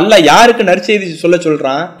 அப்ப அல்லாஹ் யாருக்கு நற்செய்தி சொல்ல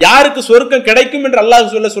சொல்றான்? யாருக்கு சொர்க்கம் கிடைக்கும் என்று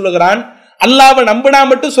அல்லாஹ் சொல்லுகிறான்? அல்லாஹ்வை நம்பினா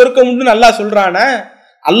மட்டும் சொர்க்கம் உண்டு அல்லாஹ் சொல்றானா?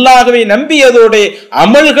 அல்லாஹ்வை நம்பியதோடு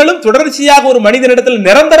அமல்களும் தொடர்ச்சியாக ஒரு மனிதனிடத்தில்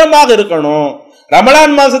நிரந்தரமாக இருக்கணும்.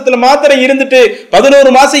 ரமலான் மாசத்துல மாத்திரம் இருந்துட்டு 11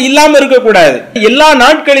 மாசம் இல்லாம இருக்க கூடாது. எல்லா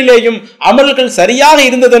நாட்களிலேயும் அமல்கள் சரியாக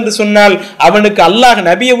இருந்தது என்று சொன்னால் அவனுக்கு அல்லாஹ்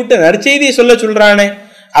நபியை விட்டு நற்செய்தியை சொல்றானே.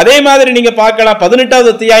 அதே மாதிரி நீங்க பார்க்கலாம்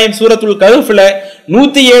 18வது அத்தியாயம் சூரத்துல் கஹ்ஃப்ல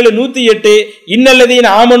 107 108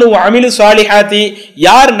 இன்னல்லதீன ஆமனு வஅமிலு ஸாலிஹாத்தி,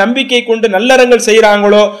 யார் நம்பிக்கை கொண்டு நல்லறங்கள்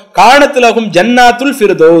செய்றாங்களோ கானத்துலஹும் ஜன்னாத்துல்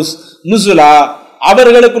ஃபிர்தௌஸ் நுஸுலா,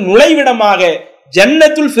 அவர்களுக்கு நுழைவிடமாக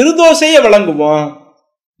ஜன்னத்துல் ஃபிர்தௌஸையே வழங்குவோம்.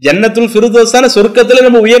 ஜன்னத்துல் ஃபிர்தௌஸான சொர்க்கத்துல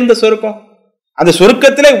நம்ம உயர்ந்த சொர்க்கம். அந்த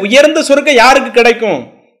சொர்க்கத்திலே உயர்ந்த சொர்க்கம் யாருக்கு கிடைக்கும்?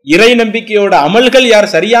 இறை நம்பிக்கையோட அமல்கள்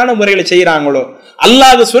யார் சரியான முறையில செய்யறாங்களோ,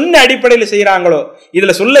 அல்லாஹ் சொன்ன அடிப்படையில செய்யறாங்களோ.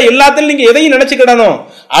 இதுல சொல்ல எல்லாத்திலும் நீங்க எதையும் நினைச்சுக்கிடணும்.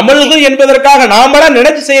 அமல்கள் என்பதற்காக நாமெல்லாம்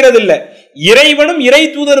நினைச்சு செய்யறது இல்ல. இறைவனும் இறை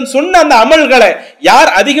தூதரும் சொன்ன அந்த அமல்களை யார்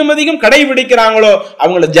அதிகம் அதிகம் கடைபிடிக்கிறாங்களோ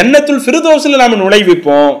அவங்கள ஜன்னத்துல் ஃபிர்தௌஸ்ல நாம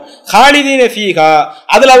நுழைவிப்போம். ஹாலிதீன ஃபீஹா,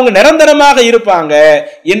 அதுல அவங்க நிரந்தரமாக இருப்பாங்க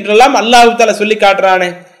என்றெல்லாம் அல்லாஹ் தஆலா சொல்லி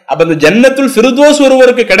காட்டுறானே. அப்ப இந்த ஜன்னத்துல் ஃபிர்தௌஸ்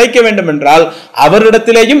ஒருவருக்கு கிடைக்க வேண்டும் என்றால்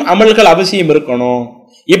அவரிடத்திலேயும் அமல்கள் அவசியம் இருக்கணும்.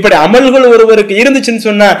 இப்படி அமல்கள் ஒருவருக்கு இருந்துச்சுன்னு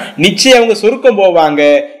சொன்னா நிச்சயம் அவங்க சொர்க்கம் போவாங்க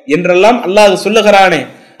என்றெல்லாம் அல்லாஹ் சொல்லுகிறானே.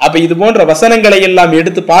 அப்ப இது போன்ற வசனங்களை எல்லாம்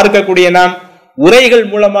எடுத்து பார்க்கக்கூடிய நாம், உரைகள்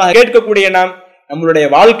மூலமாக கேட்கக்கூடிய நாம், நம்மளுடைய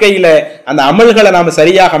வாழ்க்கையில அந்த அமல்களை நாம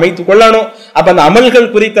சரியாக அமைத்துக் கொள்ளணும். அப்ப அந்த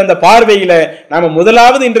அமல்கள் குறித்த அந்த பார்வையில நாம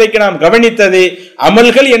முதலாவது இன்றைக்கு நாம் கவனித்தது,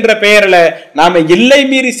 அமல்கள் என்ற பெயர்ல நாம எல்லை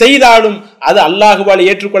மீறி செய்தாலும் அது அல்லாஹுவால்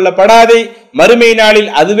ஏற்றுக்கொள்ளப்படாது. மறுமை நாளில்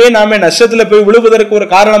அதுவே நாம நஷ்டத்துல போய் விழுவதற்கு ஒரு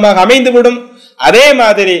காரணமாக அமைந்துவிடும். அதே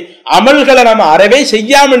மாதிரி அமல்களை நாம அறவே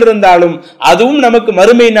செய்யாமல் இருந்தாலும் அதுவும் நமக்கு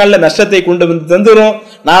மறுமை நாள்ல நஷ்டத்தை கொண்டு வந்து தந்துரும்.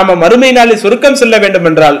 நாம மறுமை நாளில் சொர்க்கம் செல்ல வேண்டும்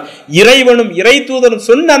என்றால் இறைவனும் இறை தூதரும்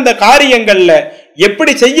சொன்ன அந்த காரியங்கள்ல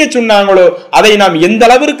எப்படி செய்ய சொன்னாங்களோ அதை நாம் எந்த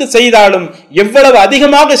அளவிற்கு செய்தாலும் எவ்வளவு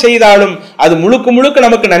அதிகமாக செய்தாலும் அது முழுக்க முழுக்க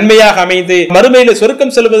நமக்கு நன்மையாக அமைந்து மறுமையில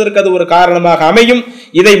சொர்க்கம் செல்வதற்கு அது ஒரு காரணமாக அமையும்.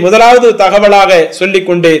 இதை முதலாவது தகவலாக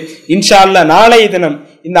சொல்லிக்கொண்டு இன்ஷா அல்லாஹ் நாளைய தினம்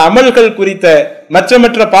இந்த அமல்கள் குறித்த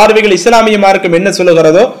மற்ற பார்வைகள் இஸ்லாமிய மார்க்கம் என்ன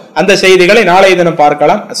சொல்லுகிறதோ அந்த செய்திகளை நாளைய தினம்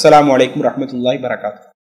பார்க்கலாம். அஸ்ஸலாமு அலைக்கும் வரஹ்மத்துல்லாஹி வபரகாத்துஹு.